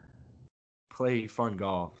play fun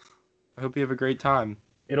golf. I hope you have a great time.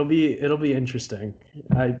 It'll be interesting.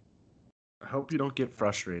 I hope you don't get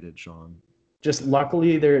frustrated, Sean. Just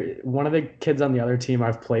luckily, one of the kids on the other team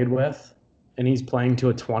I've played with, and he's playing to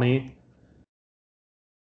a 20,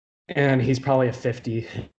 and he's probably a 50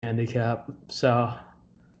 handicap. So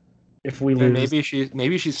if we lose,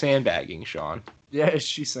 maybe she's sandbagging, Sean. Yeah,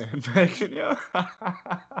 she's sandbagging. Yeah. I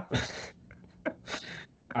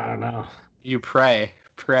don't know. You pray,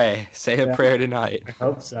 say a prayer tonight. I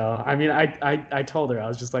hope so. I mean, I told her, I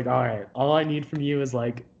was just like, all right, all I need from you is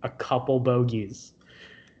like a couple bogeys.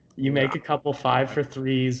 You make a couple 5 for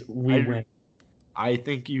 3s, we win. I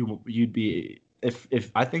think you'd be if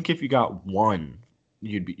you got one,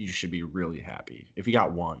 you should be really happy if you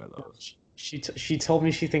got one of those. She told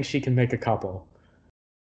me she thinks she can make a couple.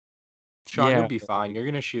 Sean, you'll be fine. You're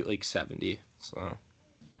gonna shoot like 70, so.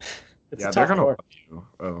 They're gonna love you.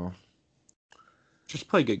 Oh. Just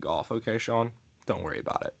play good golf, okay, Sean? Don't worry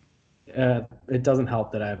about it. It doesn't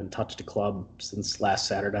help that I haven't touched a club since last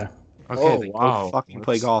Saturday. Okay, go fucking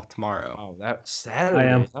play golf tomorrow. Wow, that Saturday.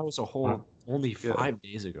 I am. That was a whole only 5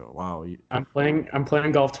 days ago. Wow. I'm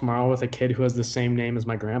playing golf tomorrow with a kid who has the same name as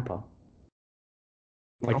my grandpa.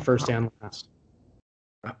 Like first and last.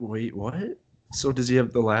 Wait, what? So does he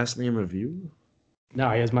have the last name of you? No,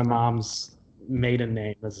 he has my mom's maiden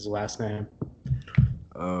name as his last name.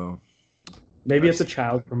 Oh. Maybe it's a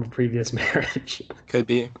child from a previous marriage. Could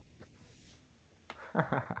be.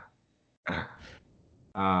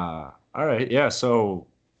 All right, yeah. So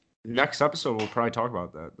next episode we'll probably talk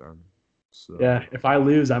about that then. So. Yeah, if I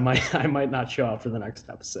lose, I might not show up for the next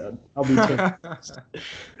episode. I'll be pissed.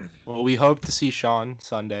 Well, we hope to see Sean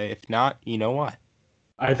Sunday. If not, you know what?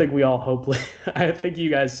 I think we all hope. I think you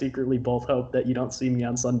guys secretly both hope that you don't see me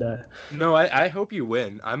on Sunday. No, I hope you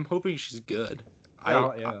win. I'm hoping she's good.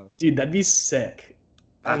 Dude, that'd be sick.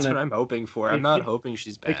 That's what I'm hoping for. I'm not hoping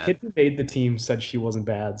she's bad. The kid who made the team said she wasn't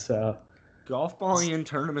bad, so. Golf balling in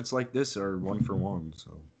tournaments like this are 1 for 1,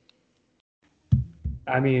 so.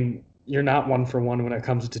 I mean, you're not 1 for 1 when it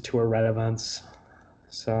comes to tour red events.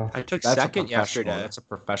 So. I took second yesterday. That's a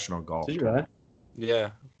professional golf. Did you really?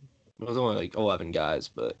 Yeah. It was only like 11 guys,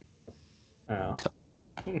 but. Oh.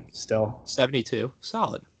 Still. 72.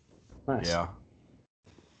 Solid. Nice. Yeah.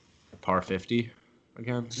 Par 50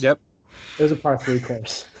 again? Yep. It was a par 3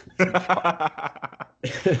 course.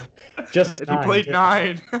 Just if you played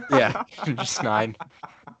 9. Yeah, just 9.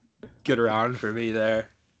 Good round for me there.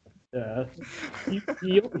 Yeah.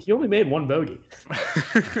 He only made 1 bogey.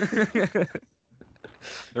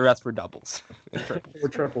 The rest were doubles. 4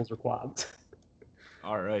 triples or quads.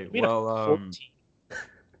 All right. Well,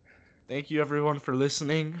 thank you everyone for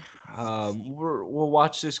listening. We'll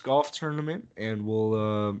watch this golf tournament and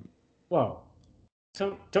we'll. Whoa!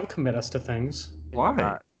 Don't commit us to things.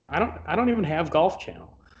 Why? I don't even have Golf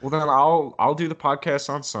Channel. Well, then I'll do the podcast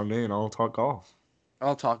on Sunday and I'll talk golf.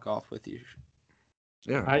 I'll talk golf with you.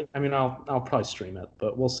 Yeah. I mean I'll probably stream it,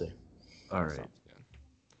 but we'll see. All right.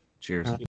 Cheers.